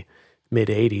early mid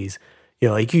 80s.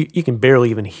 like you can barely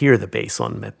even hear the bass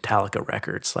on Metallica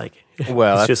records. Like,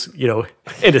 Well, it's just,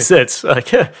 in a sense,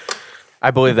 like,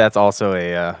 I believe that's also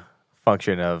a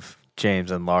function of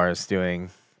James and Lars doing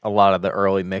a lot of the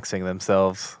early mixing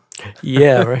themselves.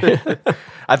 yeah, right.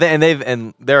 I think,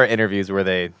 and there are interviews where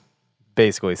they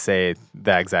basically say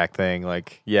that exact thing.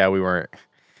 Like, yeah, we weren't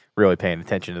really paying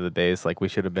attention to the bass like we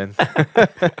should have been.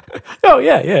 Oh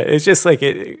yeah, yeah. It's just like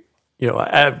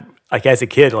like as a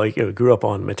kid, like grew up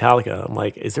on Metallica. I'm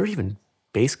like, is there even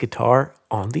bass guitar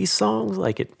on these songs?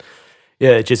 Like it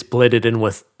just blended in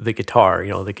with the guitar.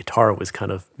 The guitar was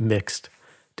kind of mixed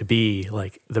to be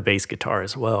like the bass guitar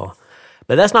as well.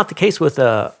 But that's not the case with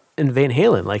in Van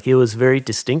Halen. Like it was very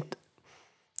distinct.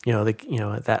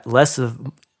 That less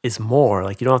of is more.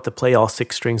 Like you don't have to play all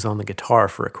 6 strings on the guitar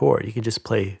for a chord. You can just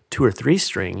play 2 or 3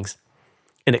 strings,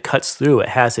 and it cuts through. It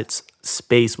has its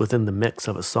space within the mix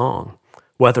of a song,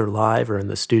 whether live or in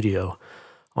the studio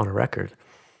on a record.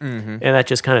 Mm-hmm. And that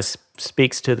just kind of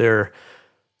speaks to their,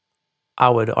 I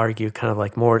would argue, kind of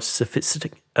like more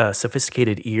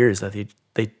sophisticated ears that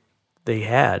they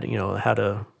had. How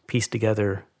to piece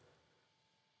together,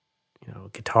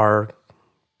 guitar,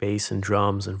 bass, and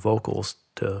drums and vocals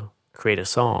to create a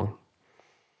song.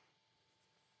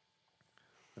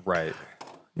 Right.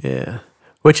 Yeah.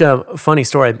 Which funny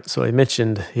story. So I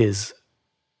mentioned his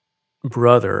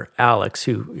brother Alex,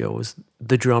 who was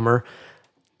the drummer.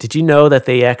 Did you know that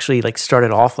they actually like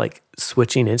started off like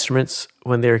switching instruments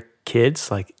when they were kids?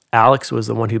 Like Alex was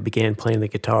the one who began playing the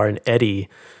guitar, and Eddie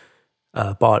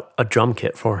bought a drum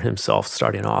kit for himself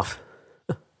starting off.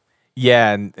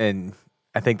 Yeah, and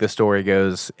I think the story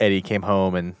goes Eddie came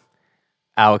home and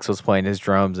Alex was playing his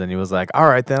drums, and he was like, "All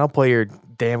right, then I'll play your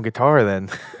damn guitar then."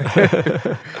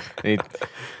 He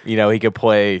could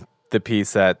play the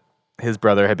piece that his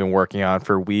brother had been working on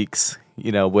for weeks,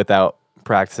 without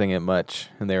practicing it much.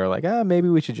 And they were like, maybe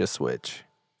we should just switch.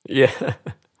 Yeah.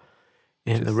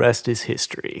 And the rest is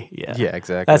history. Yeah. Yeah,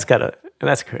 exactly.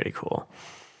 That's pretty cool.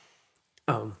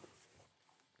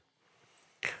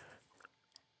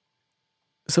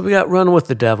 So we got Run with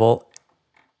the Devil.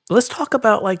 Let's talk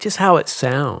about like just how it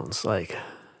sounds. Like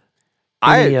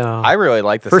I really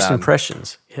like the first sound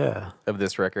impressions. Yeah. of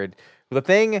this record. The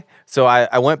thing, so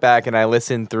I went back and I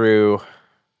listened through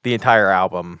the entire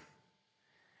album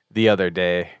the other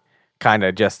day, kind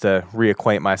of just to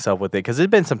reacquaint myself with it, because it had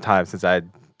been some time since I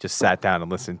just sat down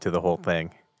and listened to the whole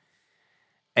thing.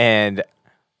 And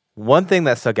one thing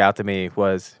that stuck out to me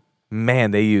was,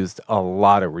 man, they used a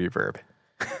lot of reverb.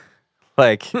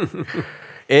 Like, it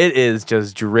is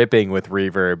just dripping with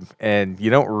reverb, and you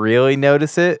don't really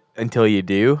notice it until you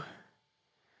do,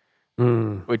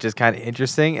 which is kind of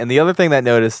interesting. And the other thing that I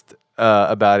noticed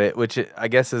about it, which I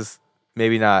guess is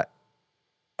maybe not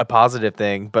a positive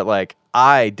thing, but like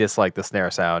I dislike the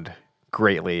snare sound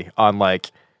greatly on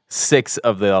like 6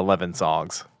 of the 11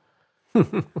 songs.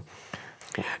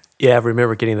 Yeah, I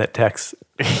remember getting that text.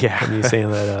 Yeah, when you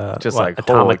saying that. Just like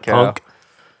Atomic Punk.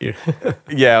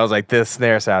 Yeah, I was like, this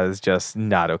snare sound is just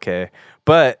not okay.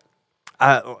 But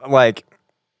like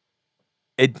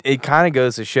it kind of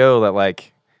goes to show that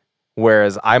like,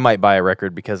 whereas I might buy a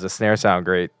record because the snare sound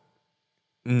great,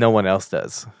 no one else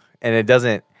does. And it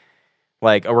doesn't,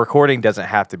 like, a recording doesn't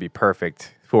have to be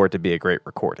perfect for it to be a great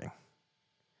recording.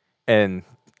 And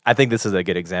I think this is a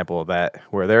good example of that,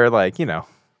 where there are like,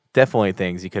 definitely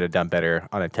things you could have done better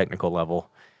on a technical level.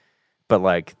 But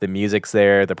like the music's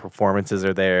there, the performances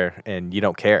are there, and you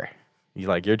don't care.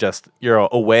 You're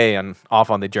away and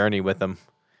off on the journey with them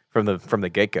from the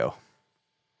get-go.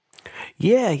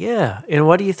 Yeah, yeah. And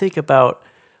what do you think about,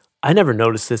 I never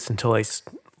noticed this until I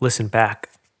listened back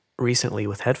recently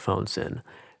with headphones in,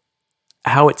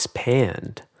 how it's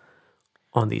panned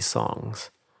on these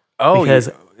songs. Oh, because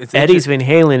Eddie's Van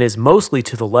Halen is mostly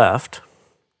to the left,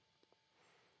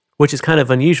 which is kind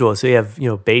of unusual. So you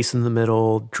have, bass in the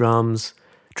middle, drums.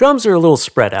 Drums are a little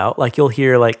spread out. Like you'll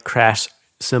hear like crash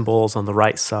cymbals on the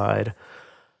right side.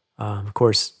 Of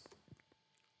course,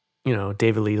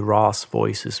 David Lee Roth's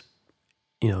voice is,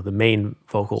 the main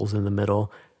vocals in the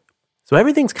middle. So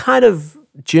everything's kind of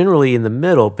generally in the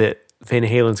middle, but Van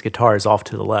Halen's guitar is off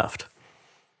to the left.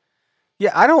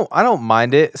 Yeah, I don't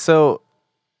mind it. So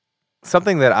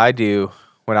something that I do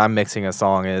when I'm mixing a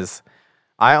song is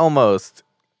I almost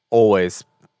always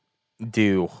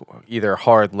do either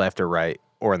hard left or right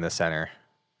or in the center.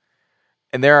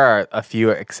 And there are a few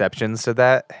exceptions to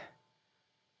that,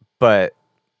 but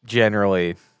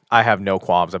generally I have no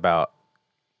qualms about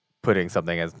putting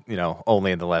something as,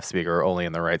 only in the left speaker or only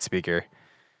in the right speaker.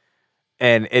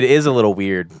 And it is a little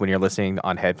weird when you're listening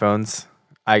on headphones.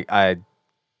 I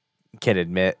can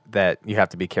admit that you have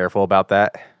to be careful about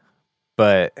that.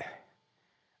 but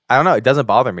I don't know. It doesn't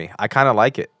bother me. I kind of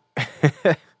like it.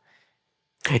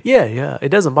 Yeah, it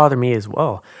doesn't bother me as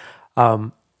well.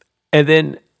 And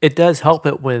then it does help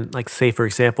it when, like, say for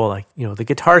example, like, the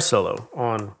guitar solo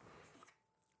on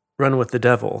Run with the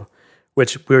Devil,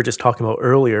 which we were just talking about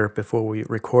earlier before we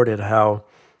recorded, how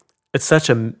it's such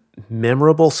a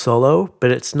memorable solo, but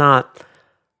it's not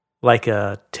like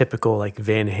a typical like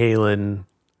Van Halen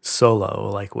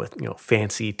solo, like with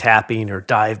fancy tapping or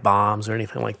dive bombs or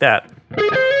anything like that.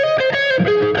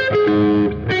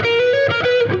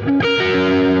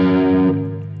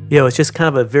 It's just kind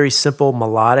of a very simple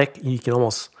melodic. You can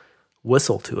almost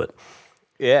whistle to it.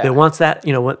 Yeah. But once that,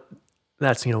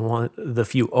 that's one of the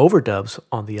few overdubs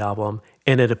on the album,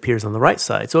 and it appears on the right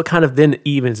side. So it kind of then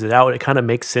evens it out. It kind of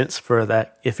makes sense for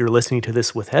that. If you're listening to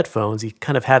this with headphones, you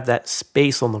kind of have that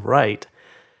space on the right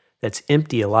that's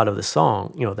empty a lot of the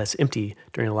song, that's empty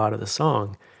during a lot of the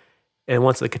song. And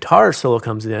once the guitar solo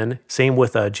comes in, same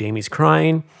with Jamie's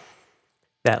Crying,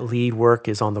 that lead work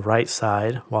is on the right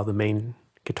side while the main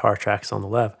guitar track's on the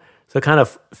left. So it kind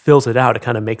of fills it out. It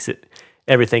kind of makes it,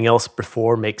 everything else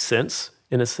before makes sense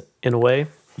in a way.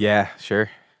 Yeah,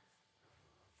 sure.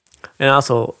 And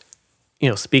also,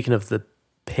 speaking of the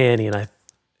panning, I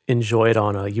enjoyed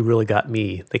on You Really Got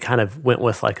Me. They kind of went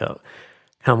with like a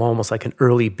kind of almost like an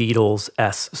early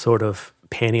Beatles-esque sort of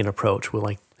panning approach, where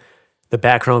like the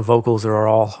background vocals are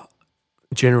all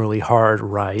generally hard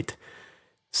right.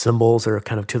 Cymbals are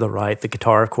kind of to the right. The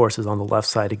guitar, of course, is on the left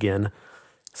side again.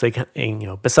 So,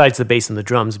 besides the bass and the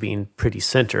drums being pretty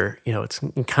center, it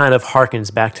kind of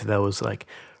harkens back to those like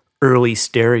early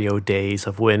stereo days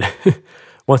of when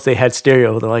once they had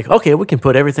stereo, they're like, okay, we can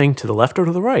put everything to the left or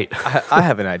to the right. I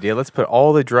have an idea. Let's put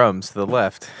all the drums to the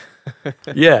left.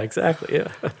 Yeah, exactly.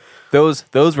 Yeah.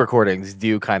 Those recordings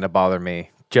do kind of bother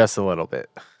me just a little bit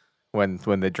when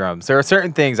the drums. There are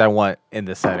certain things I want in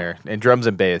the center, and drums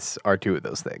and bass are two of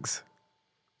those things.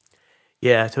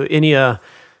 Yeah. So any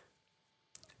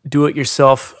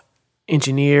do-it-yourself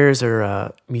engineers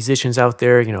or musicians out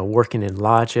there, working in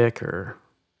Logic or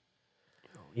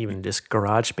even just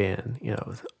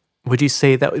GarageBand, would you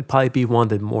say that would probably be one of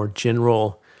the more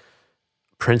general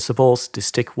principles to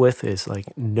stick with, is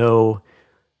like know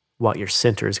what your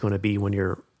center is going to be when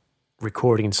you're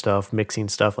recording stuff, mixing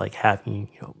stuff, like having,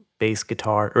 bass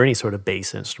guitar or any sort of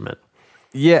bass instrument?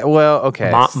 Yeah, well,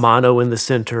 okay. Mono in the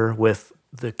center with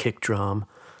the kick drum.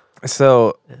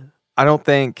 So I don't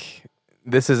think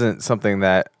this isn't something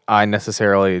that I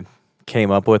necessarily came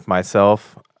up with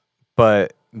myself,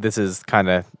 but this is kind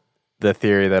of the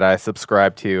theory that I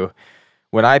subscribe to.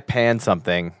 When I pan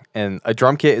something, and a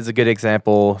drum kit is a good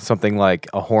example, something like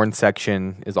a horn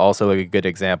section is also a good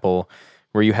example,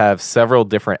 where you have several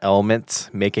different elements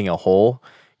making a whole.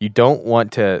 You don't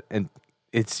want to, and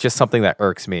it's just something that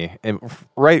irks me, and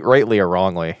rightly or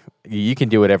wrongly, you can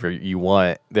do whatever you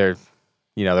want. There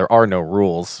are no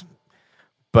rules.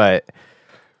 But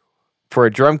for a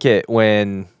drum kit,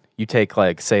 when you take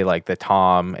the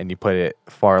tom and you put it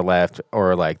far left,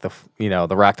 or like the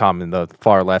rack tom in the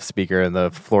far left speaker and the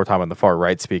floor tom in the far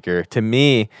right speaker, to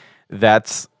me,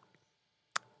 it's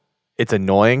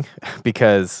annoying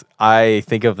because I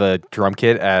think of the drum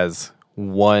kit as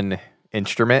one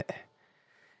instrument.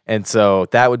 And so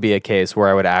that would be a case where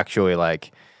I would actually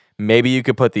maybe you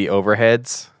could put the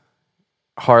overheads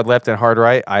hard left and hard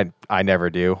right. I never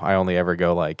do. I only ever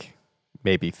go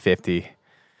maybe 50,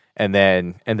 and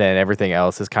then everything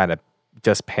else is kind of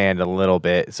just panned a little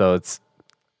bit, so it's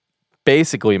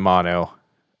basically mono.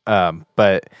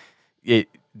 But the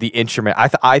instrument,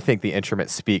 I think the instrument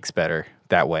speaks better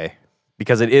that way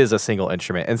because it is a single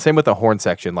instrument. And same with the horn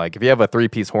section. Like if you have a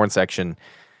 3-piece horn section,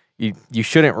 you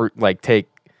shouldn't take,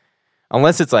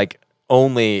 unless it's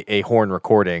only a horn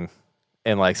recording.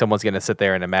 And someone's gonna sit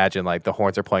there and imagine the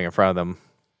horns are playing in front of them.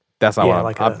 That's not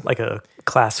what I'm like a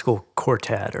classical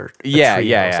quartet or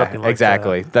something like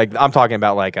exactly. that. I'm talking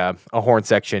about a horn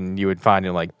section you would find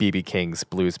in B.B. King's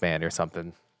blues band or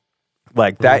something.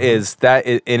 That is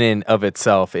in and of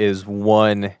itself is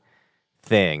one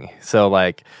thing.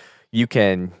 So you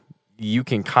can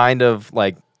kind of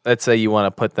let's say you want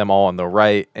to put them all on the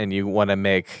right and you want to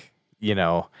make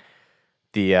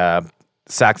the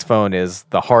saxophone is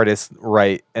the hardest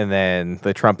right, and then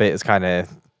the trumpet is kind of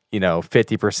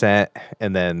 50%,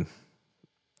 and then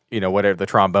whatever the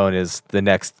trombone is the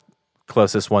next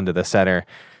closest one to the center.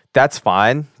 That's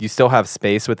fine. You still have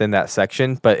space within that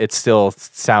section, but it's still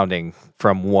sounding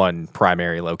from one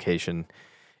primary location.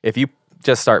 If you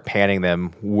just start panning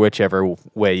them whichever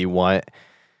way you want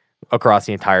across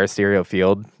the entire stereo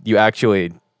field, you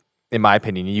actually, in my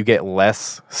opinion, you get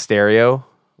less stereo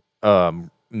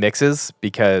mixes,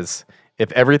 because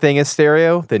if everything is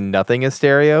stereo, then nothing is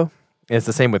stereo. And it's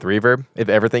the same with reverb. If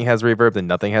everything has reverb, then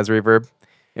nothing has reverb.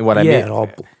 And what I mean, it all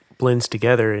blends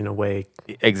together in a way.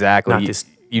 exactly, Not just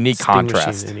unique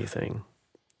contrast. Anything.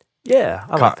 Yeah,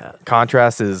 I like that.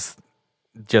 Contrast is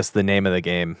just the name of the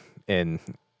game in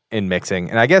mixing,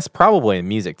 and I guess probably in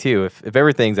music too. If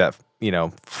everything's at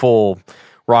full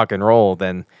rock and roll,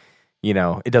 then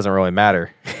it doesn't really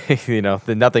matter.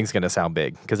 Then nothing's gonna sound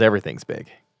big because everything's big.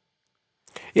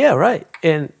 Yeah, right.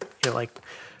 And like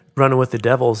Running with the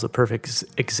Devil is the perfect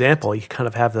example. You kind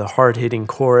of have the hard hitting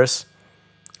chorus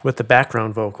with the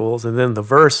background vocals, and then the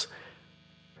verse.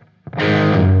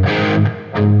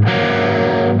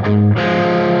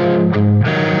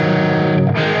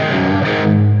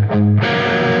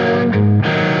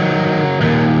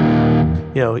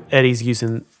 Eddie's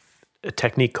using a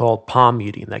technique called palm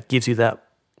muting that gives you that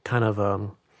kind of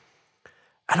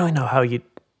I don't know how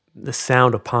the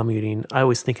sound of palm muting. I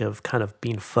always think of kind of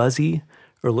being fuzzy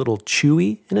or a little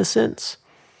chewy in a sense.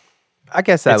 I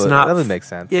guess that would make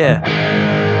sense. Yeah.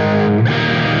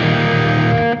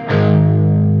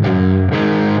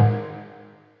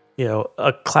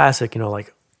 A classic,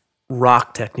 like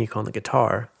rock technique on the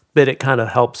guitar, but it kind of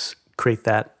helps create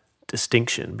that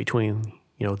distinction between,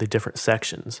 the different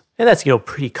sections. And that's,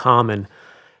 pretty common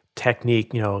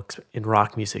technique, in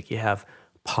rock music. You have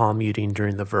palm muting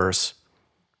during the verse,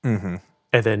 and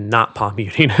then not palm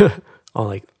muting on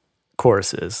like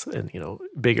choruses and,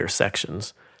 bigger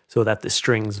sections so that the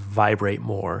strings vibrate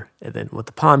more. And then with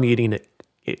the palm muting,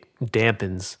 it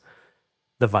dampens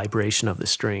the vibration of the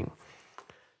string.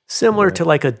 Similar to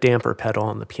like a damper pedal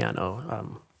on the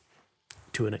piano,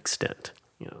 to an extent,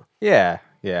 Yeah.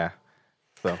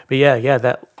 So. But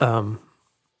that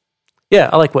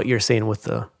I like what you're saying with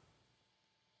the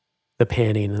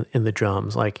panning in the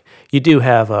drums. Like you do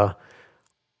have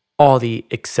all the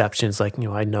exceptions. Like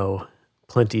I know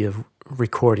plenty of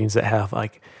recordings that have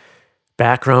like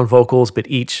background vocals, but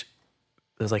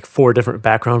there's like 4 different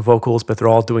background vocals, but they're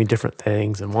all doing different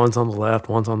things. And one's on the left,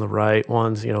 one's on the right,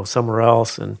 one's, somewhere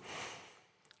else.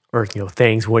 Or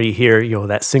things where you hear,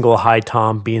 that single high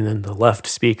tom being in the left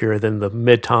speaker, then the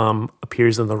mid tom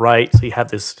appears in the right. So you have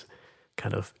this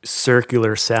kind of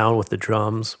circular sound with the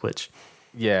drums, which,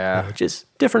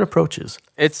 just different approaches.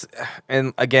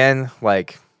 And again,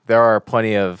 like there are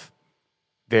plenty of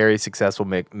very successful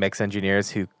mix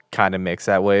engineers who kind of mix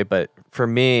that way. But for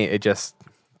me, it just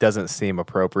doesn't seem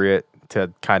appropriate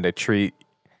to kind of treat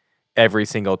every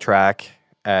single track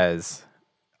as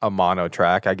a mono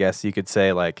track, I guess you could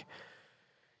say. Like,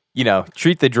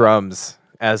 treat the drums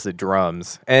as the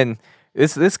drums. And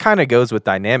this kind of goes with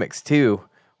dynamics too,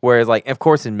 whereas like, of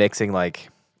course, in mixing, like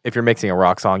if you're mixing a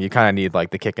rock song, you kind of need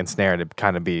like the kick and snare to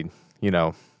kind of be,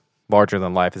 larger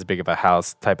than life, as big of a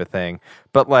house type of thing.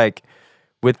 But like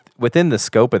within the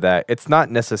scope of that, it's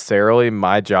not necessarily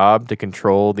my job to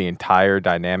control the entire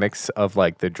dynamics of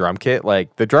like the drum kit.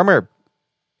 Like the drummer,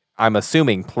 I'm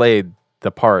assuming, played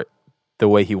the part the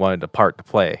way he wanted the part to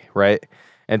play, right?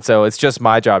 And so it's just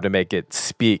my job to make it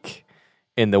speak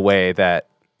in the way that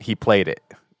he played it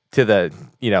to the,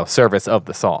 service of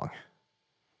the song.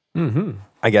 Mm-hmm.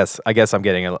 I guess I'm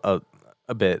getting a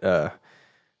bit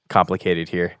complicated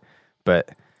here, but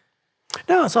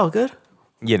no, it's all good.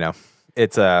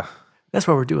 It's that's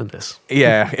why we're doing this.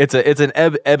 Yeah, it's an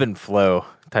ebb and flow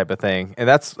type of thing, and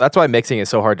that's why mixing is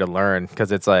so hard to learn,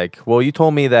 because it's like, well, you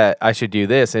told me that I should do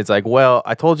this, and it's like, well,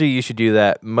 I told you should do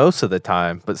that most of the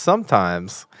time, but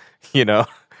sometimes, there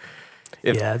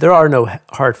are no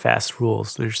hard fast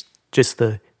rules. There's just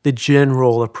the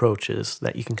general approaches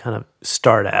that you can kind of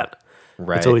start at.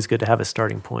 Right. It's always good to have a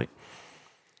starting point.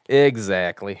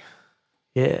 Exactly.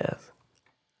 Yeah.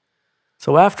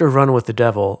 So after Run with the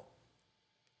Devil,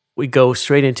 we go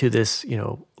straight into this,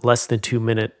 less than 2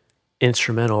 minute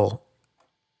instrumental,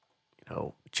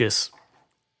 just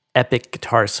epic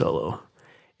guitar solo.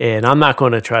 And I'm not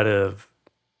going to try to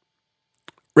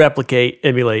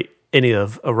emulate any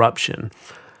of Eruption,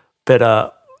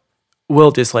 but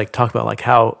we'll just like talk about like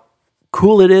how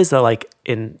cool it is that like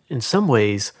in some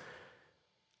ways,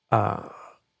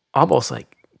 almost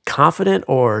like confident,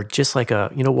 or just like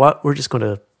we're just going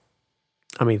to,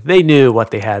 they knew what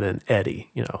they had in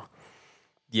Eddie,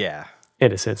 Yeah.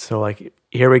 In a sense. So like,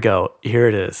 here we go. Here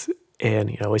it is. And,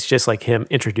 it's just like him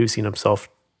introducing himself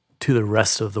to the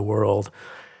rest of the world.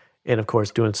 And of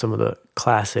course, doing some of the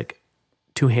classic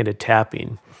two-handed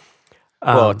tapping.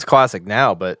 Well, it's classic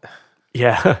now, but...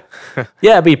 Yeah.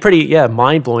 Yeah, it'd be pretty,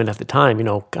 mind-blowing at the time.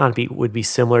 Would be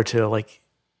similar to like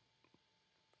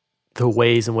the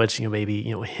ways in which, maybe,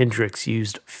 Hendrix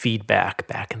used feedback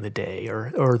back in the day,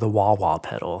 or the wah-wah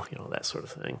pedal, that sort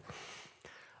of thing.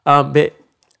 But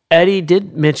Eddie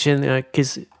did mention,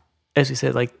 because as we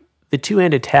said, like the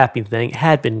two-handed tapping thing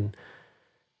had been,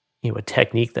 a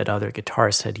technique that other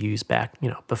guitarists had used back,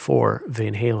 before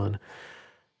Van Halen.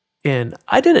 And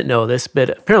I didn't know this, but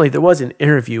apparently there was an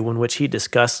interview in which he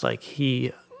discussed, like,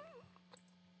 he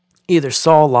either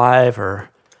saw live or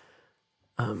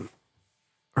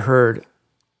heard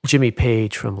Jimmy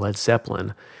Page from Led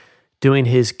Zeppelin doing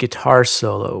his guitar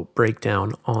solo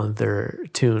breakdown on their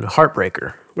tune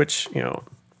Heartbreaker, which,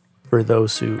 for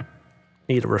those who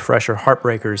need a refresher,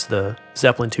 Heartbreaker is the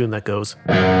Zeppelin tune that goes...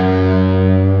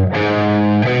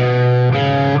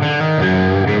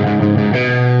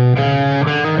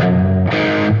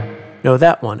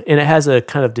 that one. And it has a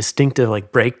kind of distinctive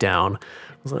like breakdown.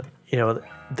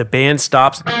 The band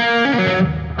stops. And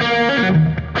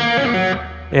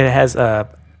it has I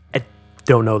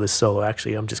don't know this solo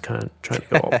actually. I'm just kind of trying to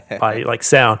go by like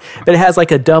sound. But it has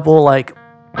like a double like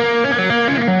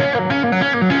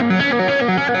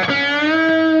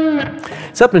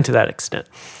something to that extent.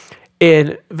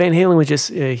 And Van Halen was just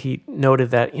he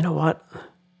noted that, what?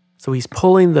 So he's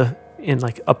pulling in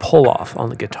like a pull off on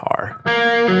the guitar.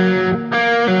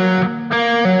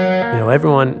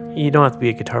 Everyone, you don't have to be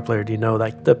a guitar player to know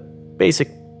like the basic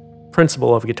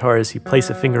principle of a guitar is you place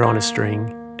a finger on a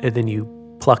string and then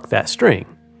you pluck that string.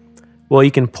 Well,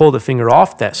 you can pull the finger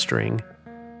off that string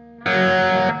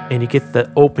and you get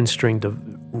the open string to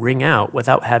ring out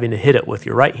without having to hit it with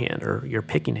your right hand or your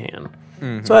picking hand.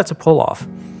 Mm-hmm. So that's a pull off.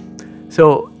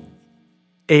 So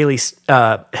Eddie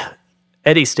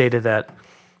stated that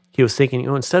he was thinking,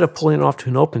 instead of pulling it off to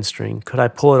an open string, could I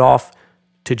pull it off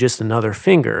to just another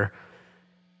finger?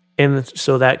 And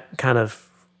so that kind of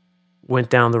went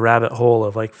down the rabbit hole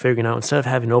of like figuring out, instead of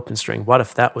having an open string, what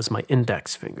if that was my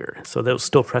index finger? So that was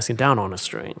still pressing down on a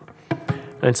string.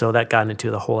 And so that got into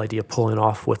the whole idea of pulling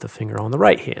off with the finger on the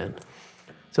right hand.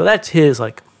 So that's his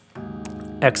like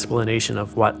explanation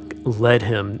of what led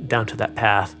him down to that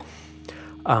path.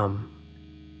 I don't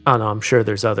know, I'm sure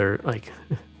there's other like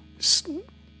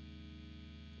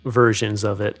versions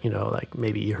of it, like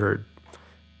maybe you heard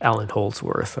Alan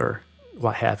Holdsworth or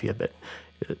what have you, but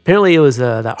apparently it was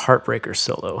that Heartbreaker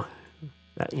solo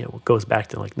that goes back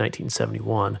to like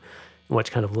 1971,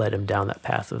 which kind of led him down that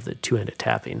path of the two-handed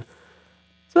tapping.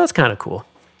 So that's kind of cool.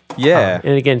 Yeah,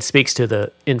 and again speaks to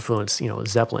the influence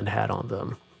Zeppelin had on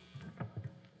them.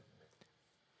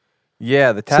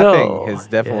 Yeah, the tapping is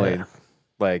definitely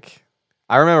like,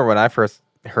 I remember when I first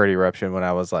heard Eruption when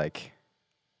I was like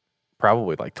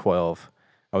probably like 12.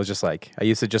 I was just like, I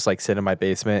used to just like sit in my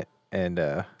basement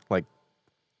and like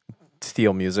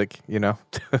steal music,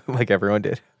 like everyone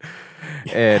did.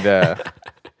 And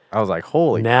I was like,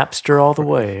 holy Napster all the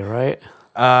way, right?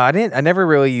 I never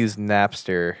really used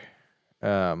Napster.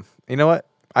 You know what?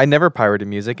 I never pirated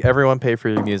music. Everyone pay for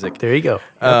your music. There you go.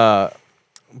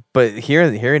 But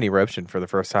hearing Eruption for the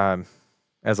first time,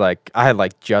 as like I had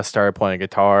like just started playing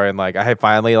guitar and like I had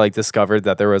finally like discovered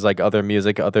that there was like other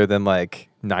music other than like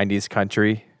 90s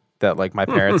country that like my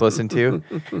parents listened to.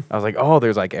 I was like, oh,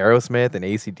 there's like Aerosmith and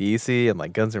AC/DC and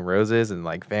like Guns N' Roses and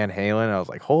like Van Halen. I was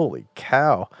like, holy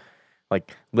cow.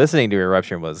 Like listening to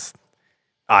Eruption was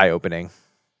eye-opening.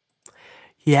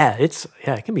 Yeah, it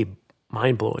can be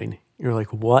mind-blowing. You're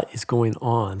like, what is going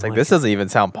on? It's like this doesn't even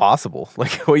sound possible.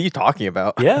 Like, what are you talking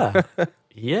about? Yeah.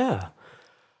 Yeah.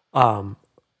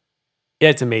 Yeah,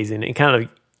 it's amazing. It kind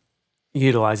of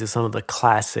utilizes some of the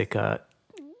classic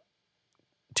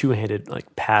two-handed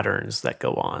like patterns that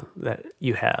go on that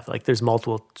you have. Like there's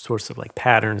multiple sorts of like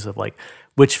patterns of like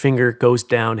which finger goes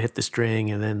down, hit the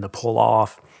string, and then the pull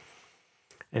off.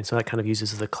 And so that kind of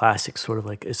uses the classic sort of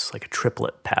like, it's like a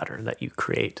triplet pattern that you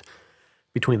create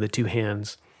between the two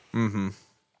hands. Mm-hmm.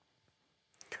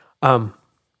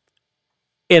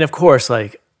 And of course,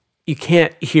 like you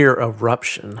can't hear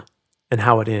Eruption and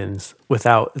how it ends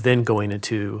without then going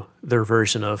into their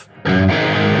version of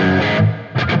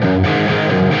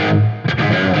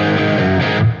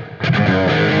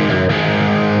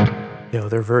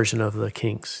their version of the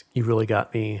Kinks. You Really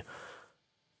Got Me.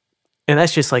 And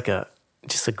that's just like a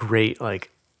great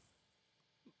like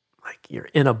you're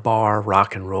in a bar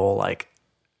rock and roll like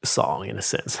song in a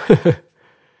sense.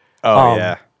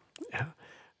 Yeah.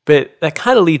 But that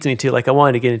kind of leads me to like I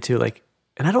wanted to get into like,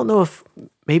 and I don't know if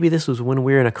maybe this was when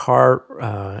we were in a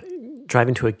car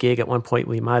driving to a gig at one point.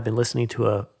 We might have been listening to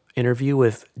a interview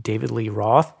with David Lee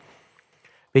Roth,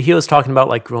 but he was talking about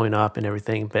like growing up and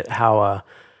everything, but how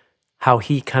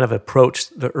he kind of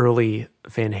approached the early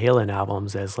Van Halen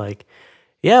albums as like,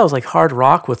 yeah, it was like hard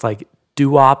rock with like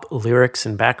doo-wop lyrics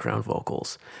and background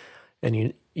vocals. And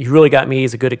you Really Got Me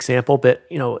is a good example, but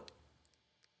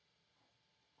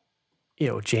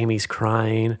Jamie's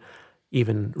Crying,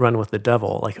 even Run with the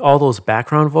Devil, like all those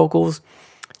background vocals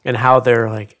and how they're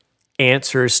like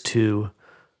answers to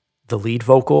the lead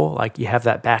vocal, like you have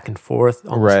that back and forth,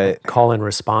 almost like call and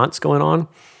response going on.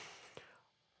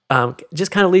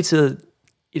 Just kind of leads to,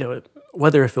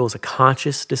 whether if it was a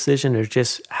conscious decision or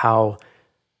just how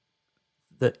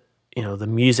the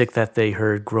music that they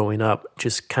heard growing up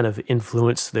just kind of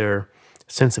influenced their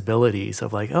sensibilities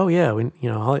of like, oh yeah,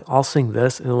 I'll sing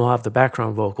this and we'll have the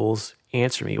background vocals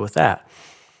answer me with that.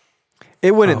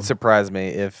 It wouldn't surprise me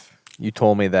if you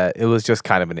told me that it was just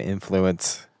kind of an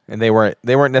influence and they weren't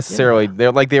necessarily,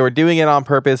 they were doing it on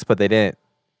purpose, but they didn't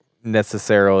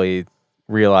necessarily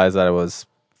realize that it was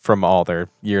from all their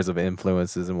years of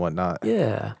influences and whatnot.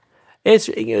 Yeah. It's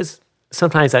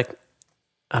sometimes like,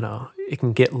 I don't know, it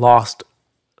can get lost,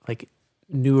 like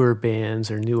newer bands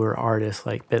or newer artists,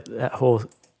 like that whole,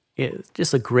 it's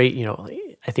just a great,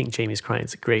 I think Jamie's Crying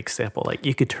is a great example. Like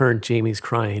you could turn Jamie's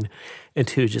Crying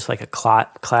into just like a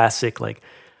classic, like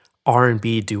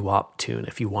R&B doo-wop tune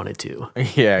if you wanted to.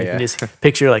 Yeah, you can just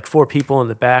picture like four people in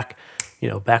the back,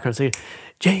 background singing,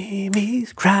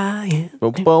 Jamie's crying,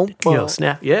 boom, boom, boom.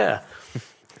 Snap, yeah.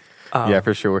 Yeah,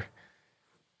 for sure.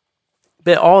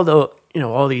 But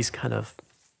all these kind of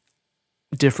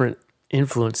different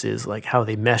influences, like how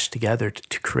they mesh together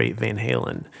to create Van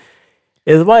Halen,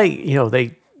 is why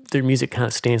their music kind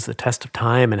of stands the test of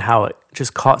time and how it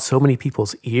just caught so many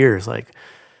people's ears. Like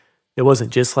it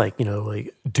wasn't just like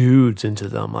like dudes into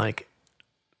them. Like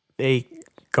they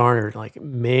garnered like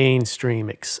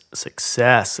mainstream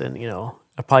success, and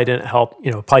it probably didn't help.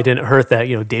 Probably didn't hurt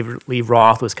that David Lee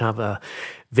Roth was kind of a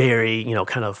very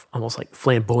kind of almost like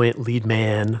flamboyant lead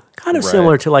man, kind of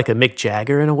similar to like a Mick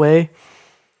Jagger in a way.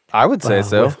 I would say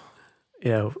so.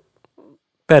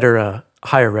 Better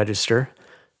higher register,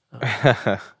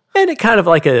 and it kind of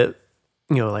like a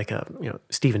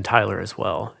Steven Tyler as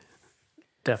well,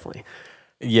 definitely.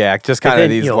 Yeah, just kind of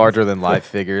these larger than life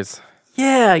figures.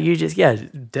 Yeah,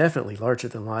 definitely larger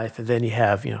than life, and then you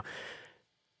have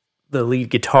the lead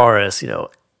guitarist,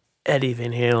 Eddie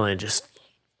Van Halen, just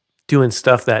doing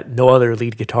stuff that no other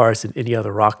lead guitarist in any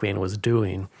other rock band was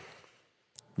doing.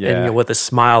 Yeah. And with a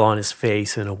smile on his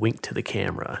face and a wink to the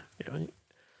camera.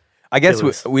 I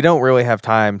guess we don't really have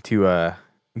time to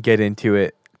get into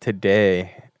it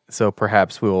today, so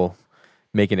perhaps we'll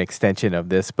make an extension of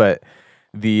this. But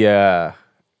all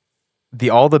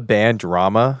the band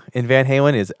drama in Van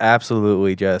Halen is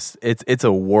absolutely just it's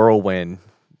a whirlwind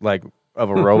like of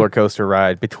a roller coaster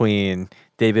ride between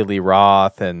David Lee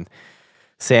Roth and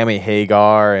Sammy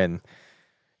Hagar, and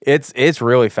it's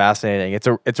really fascinating.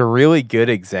 It's a really good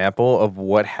example of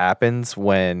what happens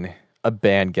when a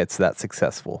band gets that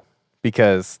successful,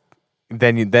 because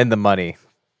then the money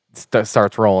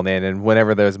starts rolling in, and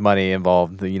whenever there's money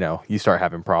involved, you start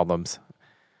having problems.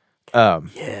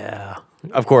 Yeah,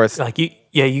 of course. Like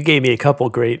you gave me a couple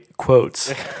great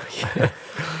quotes.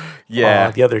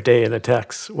 Yeah, the other day in a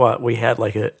text, we had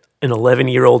like an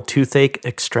 11-year-old toothache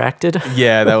extracted.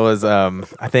 Yeah, that was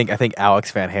I think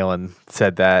Alex Van Halen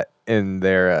said that in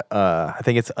their I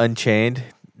think it's Unchained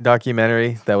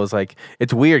documentary. That was like,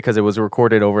 it's weird because it was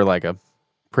recorded over like a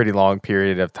pretty long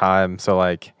period of time, so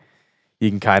like you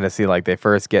can kind of see like they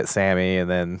first get Sammy,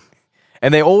 and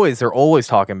they're always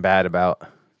talking bad about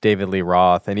David Lee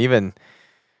Roth. And even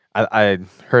I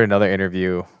heard another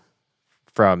interview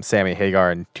from Sammy Hagar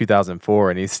in 2004,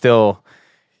 and he's still,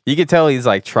 you could tell he's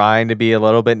like trying to be a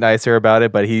little bit nicer about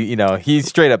it, but he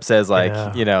straight up says like,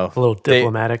 a little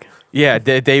diplomatic.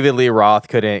 David Lee Roth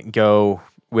couldn't go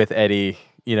with Eddie,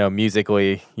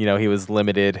 musically, he was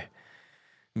limited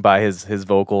by his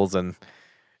vocals, and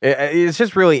it's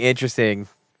just really interesting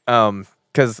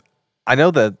because I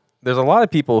know that there's a lot of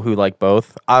people who like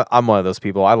both. I'm one of those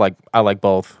people. I like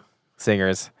both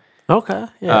singers. Okay.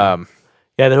 Yeah.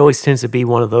 Yeah, that always tends to be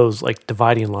one of those like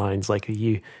dividing lines. Like, are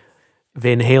you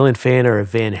Van Halen fan or a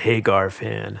Van Hagar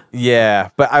fan? Yeah,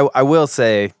 but I will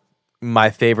say my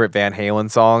favorite Van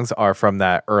Halen songs are from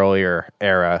that earlier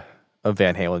era of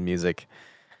Van Halen music,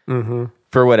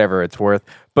 for whatever it's worth.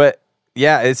 But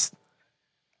yeah, it's,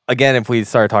 again, if we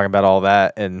started talking about all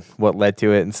that and what led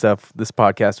to it and stuff, this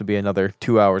podcast would be another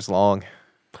 2 hours long.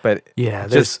 But yeah,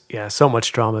 there's so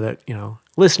much drama that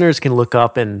listeners can look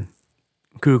up and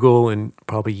Google and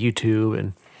probably YouTube,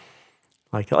 and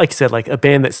like I said, like a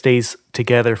band that stays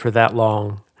together for that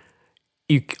long,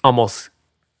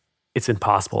 it's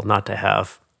impossible not to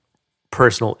have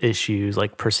personal issues,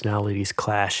 like personalities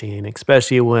clashing,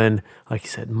 especially when, like you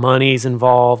said, money's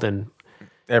involved and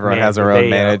everyone has their own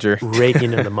manager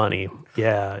raking in the money.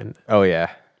 Yeah, and oh yeah,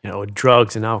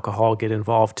 drugs and alcohol get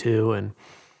involved too, and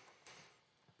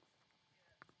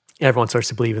everyone starts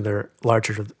to believe in their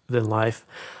larger than life.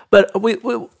 But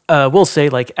we'll say,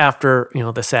 like, after,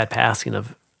 the sad passing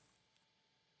of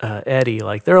Eddie,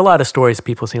 like, there are a lot of stories of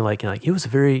people saying, like, he was a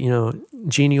very,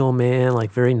 genial man,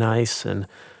 like, very nice and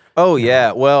Oh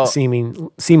yeah, well,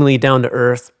 seemingly down to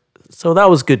earth. So that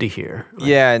was good to hear. Like,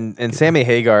 yeah, and Sammy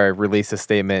Hagar released a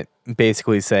statement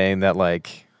basically saying that,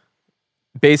 like,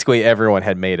 basically everyone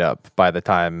had made up by the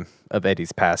time of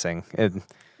Eddie's passing, and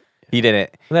he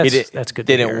didn't. That's good.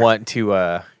 Didn't want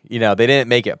to. They didn't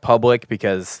make it public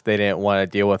because they didn't want to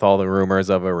deal with all the rumors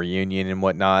of a reunion and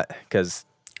whatnot. Because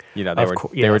they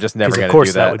were just never going to do that. Of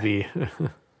course, that would be.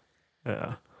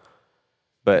 Yeah.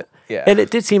 But yeah, and it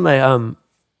did seem like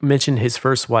mentioned his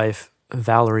first wife,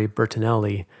 Valerie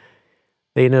Bertinelli.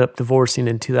 They ended up divorcing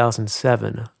in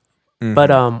 2007. Mm-hmm.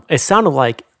 But it sounded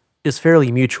like it's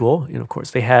fairly mutual. Of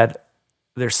course, they had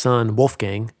their son,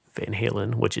 Wolfgang Van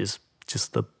Halen, which is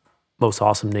just the most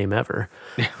awesome name ever.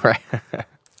 Right.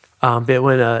 But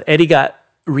when Eddie got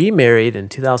remarried in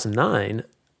 2009,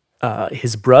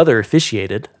 his brother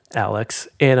officiated, Alex,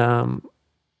 and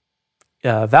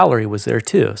Valerie was there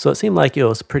too. So it seemed like it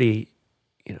was pretty,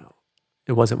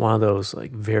 it wasn't one of those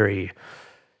like very,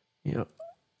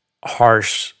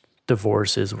 harsh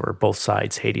divorces where both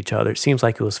sides hate each other. It seems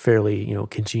like it was fairly,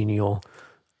 congenial.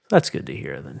 That's good to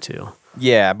hear then too.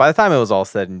 Yeah, by the time it was all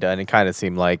said and done, it kind of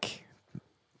seemed like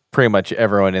pretty much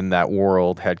everyone in that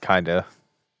world had kind of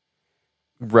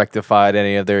rectified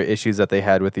any of their issues that they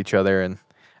had with each other. And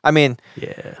I mean,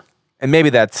 yeah, and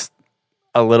maybe that's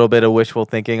a little bit of wishful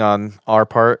thinking on our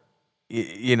part,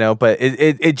 but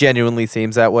it genuinely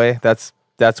seems that way. That's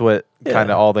what kind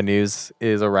of all the news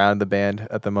is around the band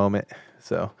at the moment.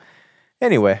 So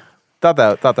anyway, thought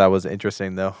that was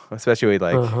interesting though, especially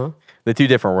like the two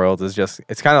different worlds is just,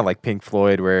 it's kind of like Pink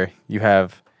Floyd where you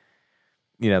have,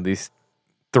 these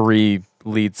three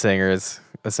lead singers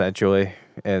essentially,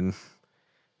 and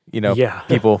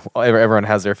people, everyone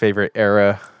has their favorite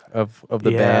era of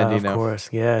the band. Of course,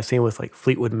 same with like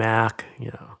Fleetwood Mac.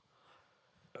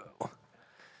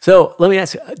 So let me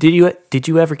ask you: did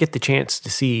you ever get the chance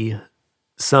to see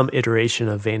some iteration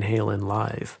of Van Halen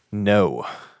live? No.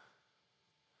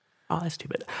 Oh, that's too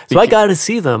bad. So I got to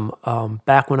see them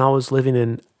back when I was living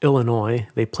in Illinois.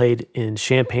 They played in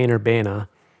Champaign-Urbana.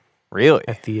 Really?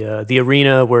 At the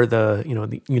arena where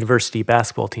the university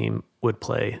basketball team would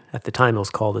play. At the time, it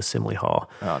was called Assembly Hall.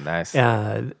 Oh, nice.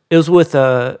 It was with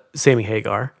Sammy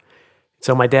Hagar.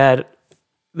 So my dad,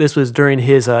 this was during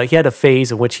his, he had a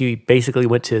phase in which he basically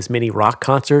went to as many rock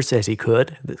concerts as he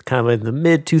could, kind of in the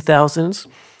mid-2000s.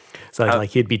 So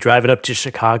like he'd be driving up to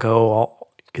Chicago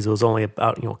because it was only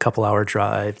about a couple hour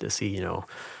drive to see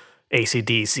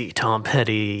AC/DC, Tom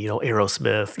Petty,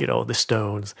 Aerosmith, the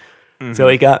Stones. Mm-hmm. So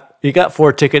he got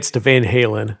 4 tickets to Van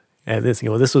Halen, and this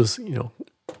was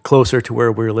closer to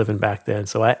where we were living back then.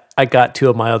 So I got 2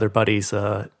 of my other buddies,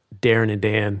 Darren and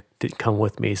Dan, didn't come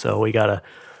with me. So I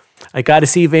got to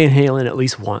see Van Halen at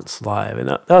least once live, and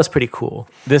that was pretty cool.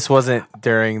 This wasn't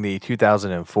during the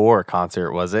 2004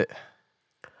 concert, was it?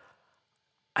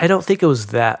 I don't think it was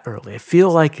that early. I feel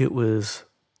like it was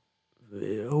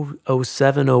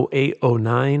 07, 08,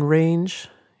 09 range.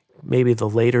 Maybe the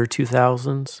later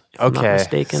 2000s, if I'm not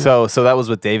mistaken. So that was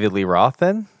with David Lee Roth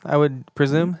then, I would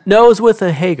presume? No, it was with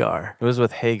Hagar. It was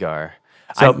with Hagar.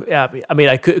 So,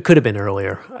 it could have been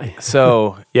earlier.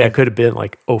 It could have been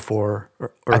like 04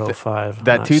 or 05.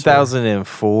 That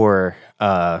 2004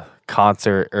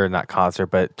 concert, or not concert,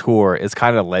 but tour is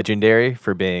kind of legendary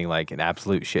for being like an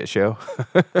absolute shit show.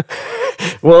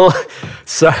 Well,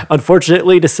 so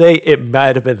unfortunately to say, it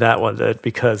might have been that one then,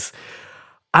 because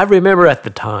I remember at the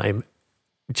time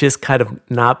just kind of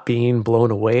not being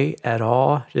blown away at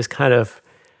all. Just kind of,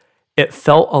 it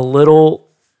felt a little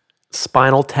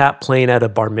Spinal Tap playing at a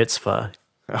bar mitzvah.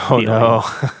 Oh, no.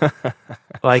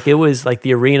 Like it was like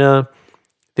the arena,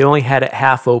 they only had it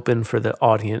half open for the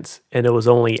audience, and it was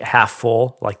only half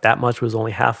full. Like that much was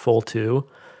only half full too.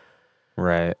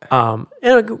 Right. And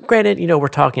granted, we're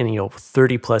talking,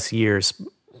 30 plus years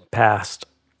past,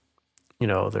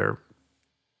 their,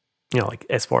 like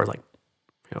as far as like,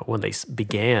 when they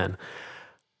began.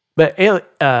 But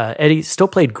Eddie still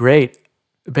played great.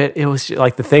 But it was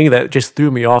like the thing that just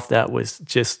threw me off, that was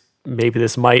just maybe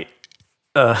this might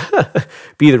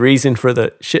be the reason for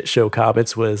the shit show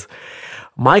comments, was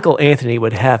Michael Anthony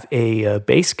would have a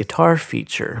bass guitar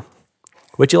feature.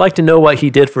 Would you like to know what he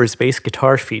did for his bass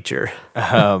guitar feature?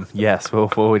 Yes.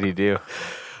 What would he do?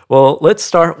 Well, let's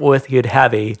start with, he'd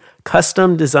have a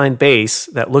custom designed bass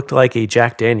that looked like a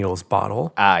Jack Daniels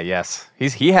bottle. Ah, yes.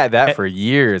 He had that for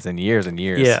years and years and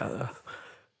years. Yeah.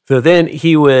 So then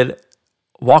he would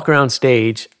walk around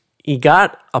stage. he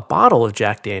got a bottle of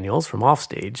Jack Daniels from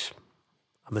offstage.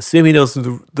 I'm assuming it was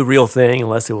the real thing,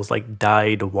 unless it was like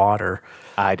dyed water.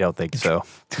 I don't think so.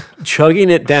 Chugging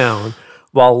it down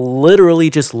while literally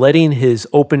just letting his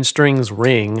open strings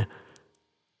ring.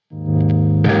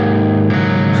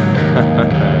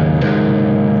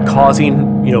 Causing,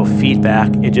 feedback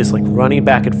and just like running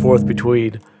back and forth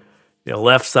between,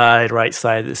 left side, right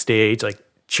side of the stage, like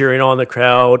cheering on the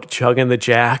crowd, chugging the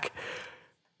Jack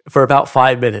for about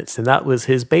 5 minutes. And that was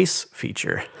his bass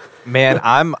feature. Man,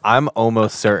 I'm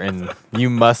almost certain you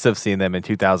must have seen them in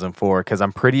 2004 because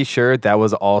I'm pretty sure that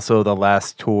was also the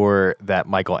last tour that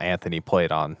Michael Anthony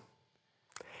played on.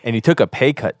 And he took a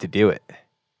pay cut to do it,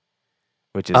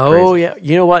 which is crazy. Oh, yeah.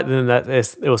 You know what? Then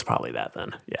it was probably that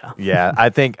then. Yeah. Yeah, I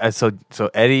think so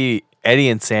Eddie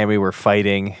and Sammy were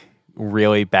fighting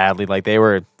really badly. Like they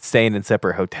were staying in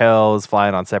separate hotels,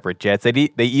 flying on separate jets. They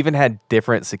even had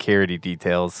different security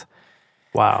details.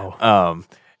 Wow.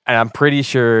 And I'm pretty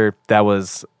sure that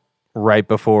was right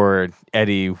before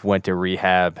Eddie went to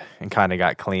rehab and kind of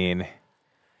got clean.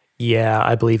 Yeah,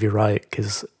 I believe you're right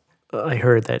because I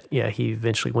heard that, he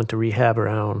eventually went to rehab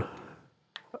around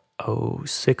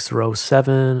 06 or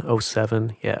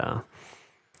 07. Yeah.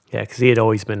 Yeah, because he had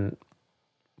always been,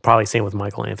 probably same with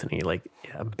Michael Anthony, like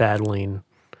battling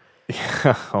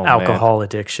alcohol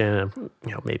addiction, and,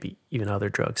 maybe even other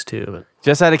drugs too. But.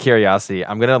 Just out of curiosity,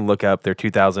 I'm going to look up their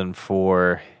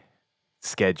 2004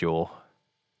 schedule.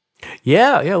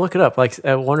 Yeah, look it up. Like,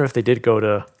 I wonder if they did go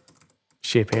to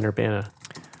Champaign-Urbana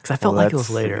because I felt like it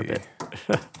was later.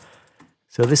 But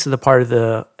so this is the part of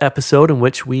the episode in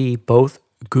which we both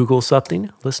Google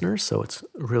something, listeners. So it's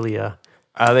really they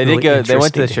really did go. They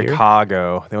went to interesting to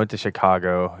Chicago. Hear. They went to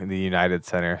Chicago in the United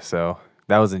Center. So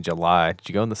that was in July. Did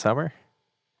you go in the summer?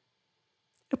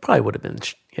 It probably would have been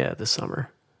this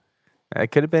summer. That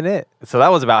could have been it. So that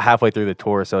was about halfway through the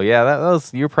tour. So yeah, that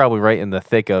was you're probably right in the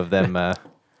thick of them. Oh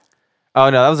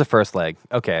no, that was the first leg.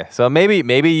 Okay, so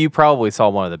maybe you probably saw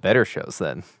one of the better shows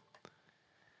then.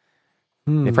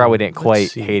 They probably didn't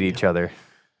quite hate each other.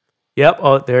 Yep.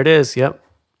 Oh, there it is. Yep.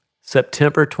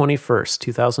 September 21st,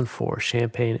 2004,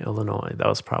 Champaign, Illinois. That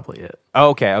was probably it. Oh,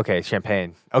 okay,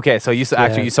 Champaign. Okay, so you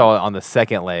saw it on the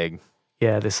second leg.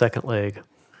 Yeah, the second leg.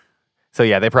 So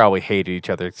yeah, they probably hated each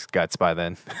other's guts by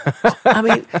then. I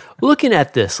mean, looking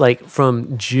at this, like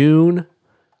from June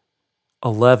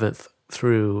 11th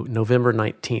through November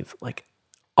 19th, like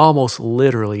almost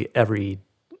literally at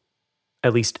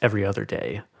least every other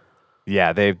day.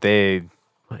 Yeah, they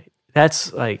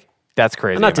that's like that's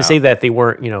crazy. Not to say that they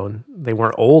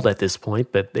weren't old at this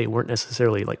point, but they weren't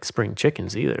necessarily like spring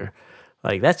chickens either.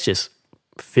 Like that's just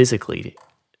physically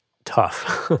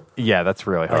tough. Yeah, that's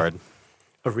really hard.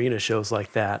 Arena shows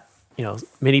like that,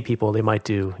 many people, they might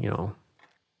do,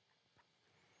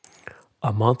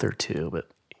 a month or two, but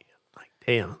like,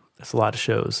 damn, that's a lot of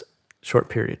shows, short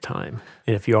period of time.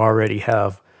 And if you already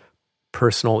have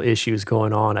personal issues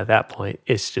going on at that point,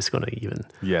 it's just going to even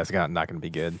it's not going to be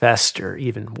good. Fester,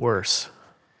 even worse.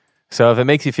 So if it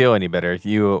makes you feel any better,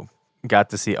 you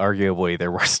got to see arguably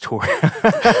their worst tour.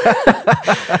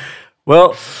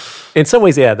 Well, in some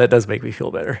ways, yeah, that does make me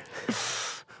feel better.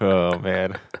 Oh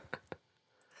man.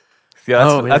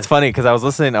 Yeah, that's funny because I was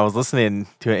listening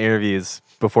to interviews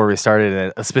before we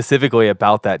started, and specifically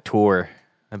about that tour,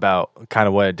 about kind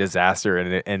of what a disaster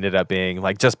it ended up being.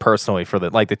 Like just personally for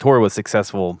the tour was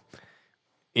successful,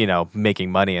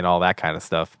 making money and all that kind of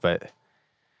stuff, but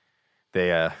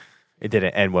they it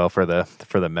didn't end well for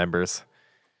the members.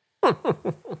 That's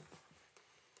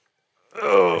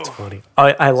funny.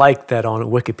 I like that on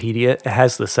Wikipedia. It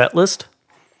has the set list.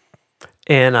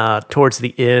 And towards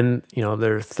the end,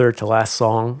 their third to last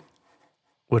song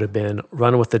would have been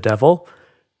Run with the Devil.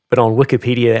 But on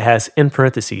Wikipedia, it has in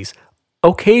parentheses,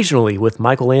 occasionally with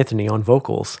Michael Anthony on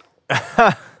vocals.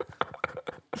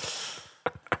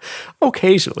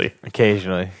 Occasionally.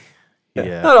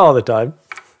 Yeah. Not all the time.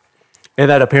 And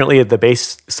that apparently the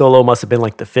bass solo must have been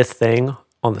like the fifth thing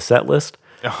on the set list.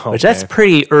 Oh, which that's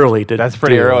pretty early to That's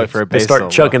pretty early for a bass start solo.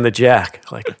 chugging the Jack.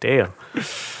 Like, damn.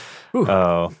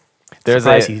 Oh.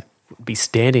 He'd be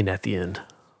standing at the end.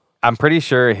 I'm pretty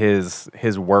sure his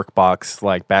work box,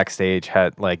 like backstage,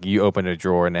 had like you opened a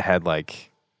drawer and it had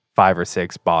like 5 or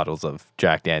 6 bottles of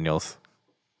Jack Daniels,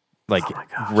 like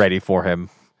ready for him.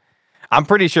 I'm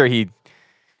pretty sure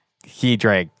he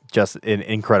drank just an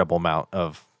incredible amount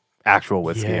of actual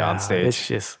whiskey on stage. It's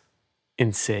just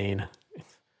insane.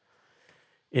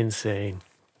 Insane.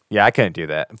 Yeah, I couldn't do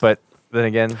that, but then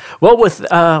again, well, with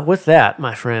that,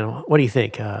 my friend, what do you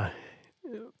think?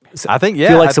 I think, yeah.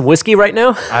 Feel like some whiskey right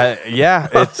now? Yeah,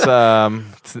 it's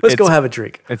Let's go have a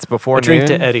drink. It's before a drink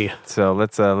noon, to Eddie. So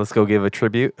let's go give a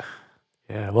tribute.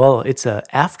 Yeah, well, it's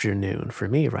afternoon for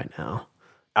me right now.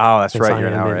 Oh, that's Since right. I You're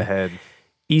an am hour in ahead.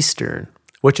 Eastern,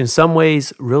 which in some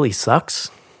ways really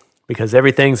sucks because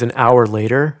everything's an hour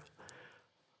later.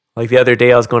 Like the other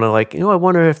day, I was going to I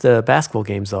wonder if the basketball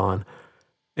game's on,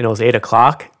 and it was 8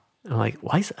 o'clock. I'm like,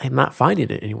 I'm not finding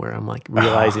it anywhere. I'm like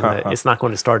realizing that it's not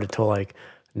going to start until like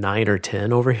 9 or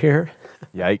 10 over here.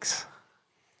 Yikes.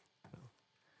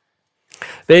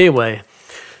 But anyway,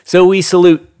 so we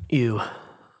salute you,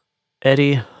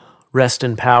 Eddie. Rest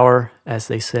in power, as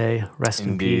they say. Rest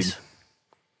in peace.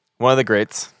 One of the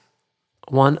greats.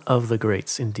 One of the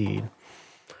greats, indeed.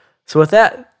 So with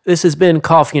that, this has been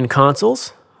Coffee and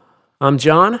Consoles. I'm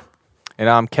John. And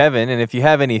I'm Kevin. And if you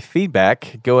have any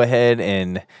feedback, go ahead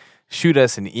and shoot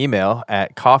us an email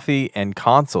at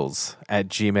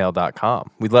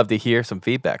coffeeandconsoles@gmail.com. We'd love to hear some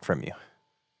feedback from you.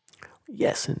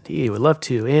 Yes, indeed. We'd love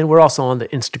to. And we're also on the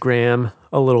Instagram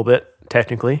a little bit,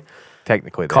 technically.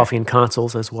 Technically, there. Coffee and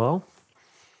Consoles as well.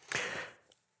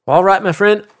 All right, my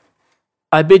friend.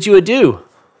 I bid you adieu.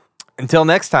 Until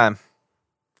next time.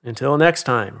 Until next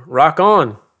time. Rock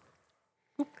on.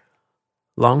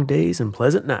 Long days and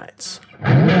pleasant nights.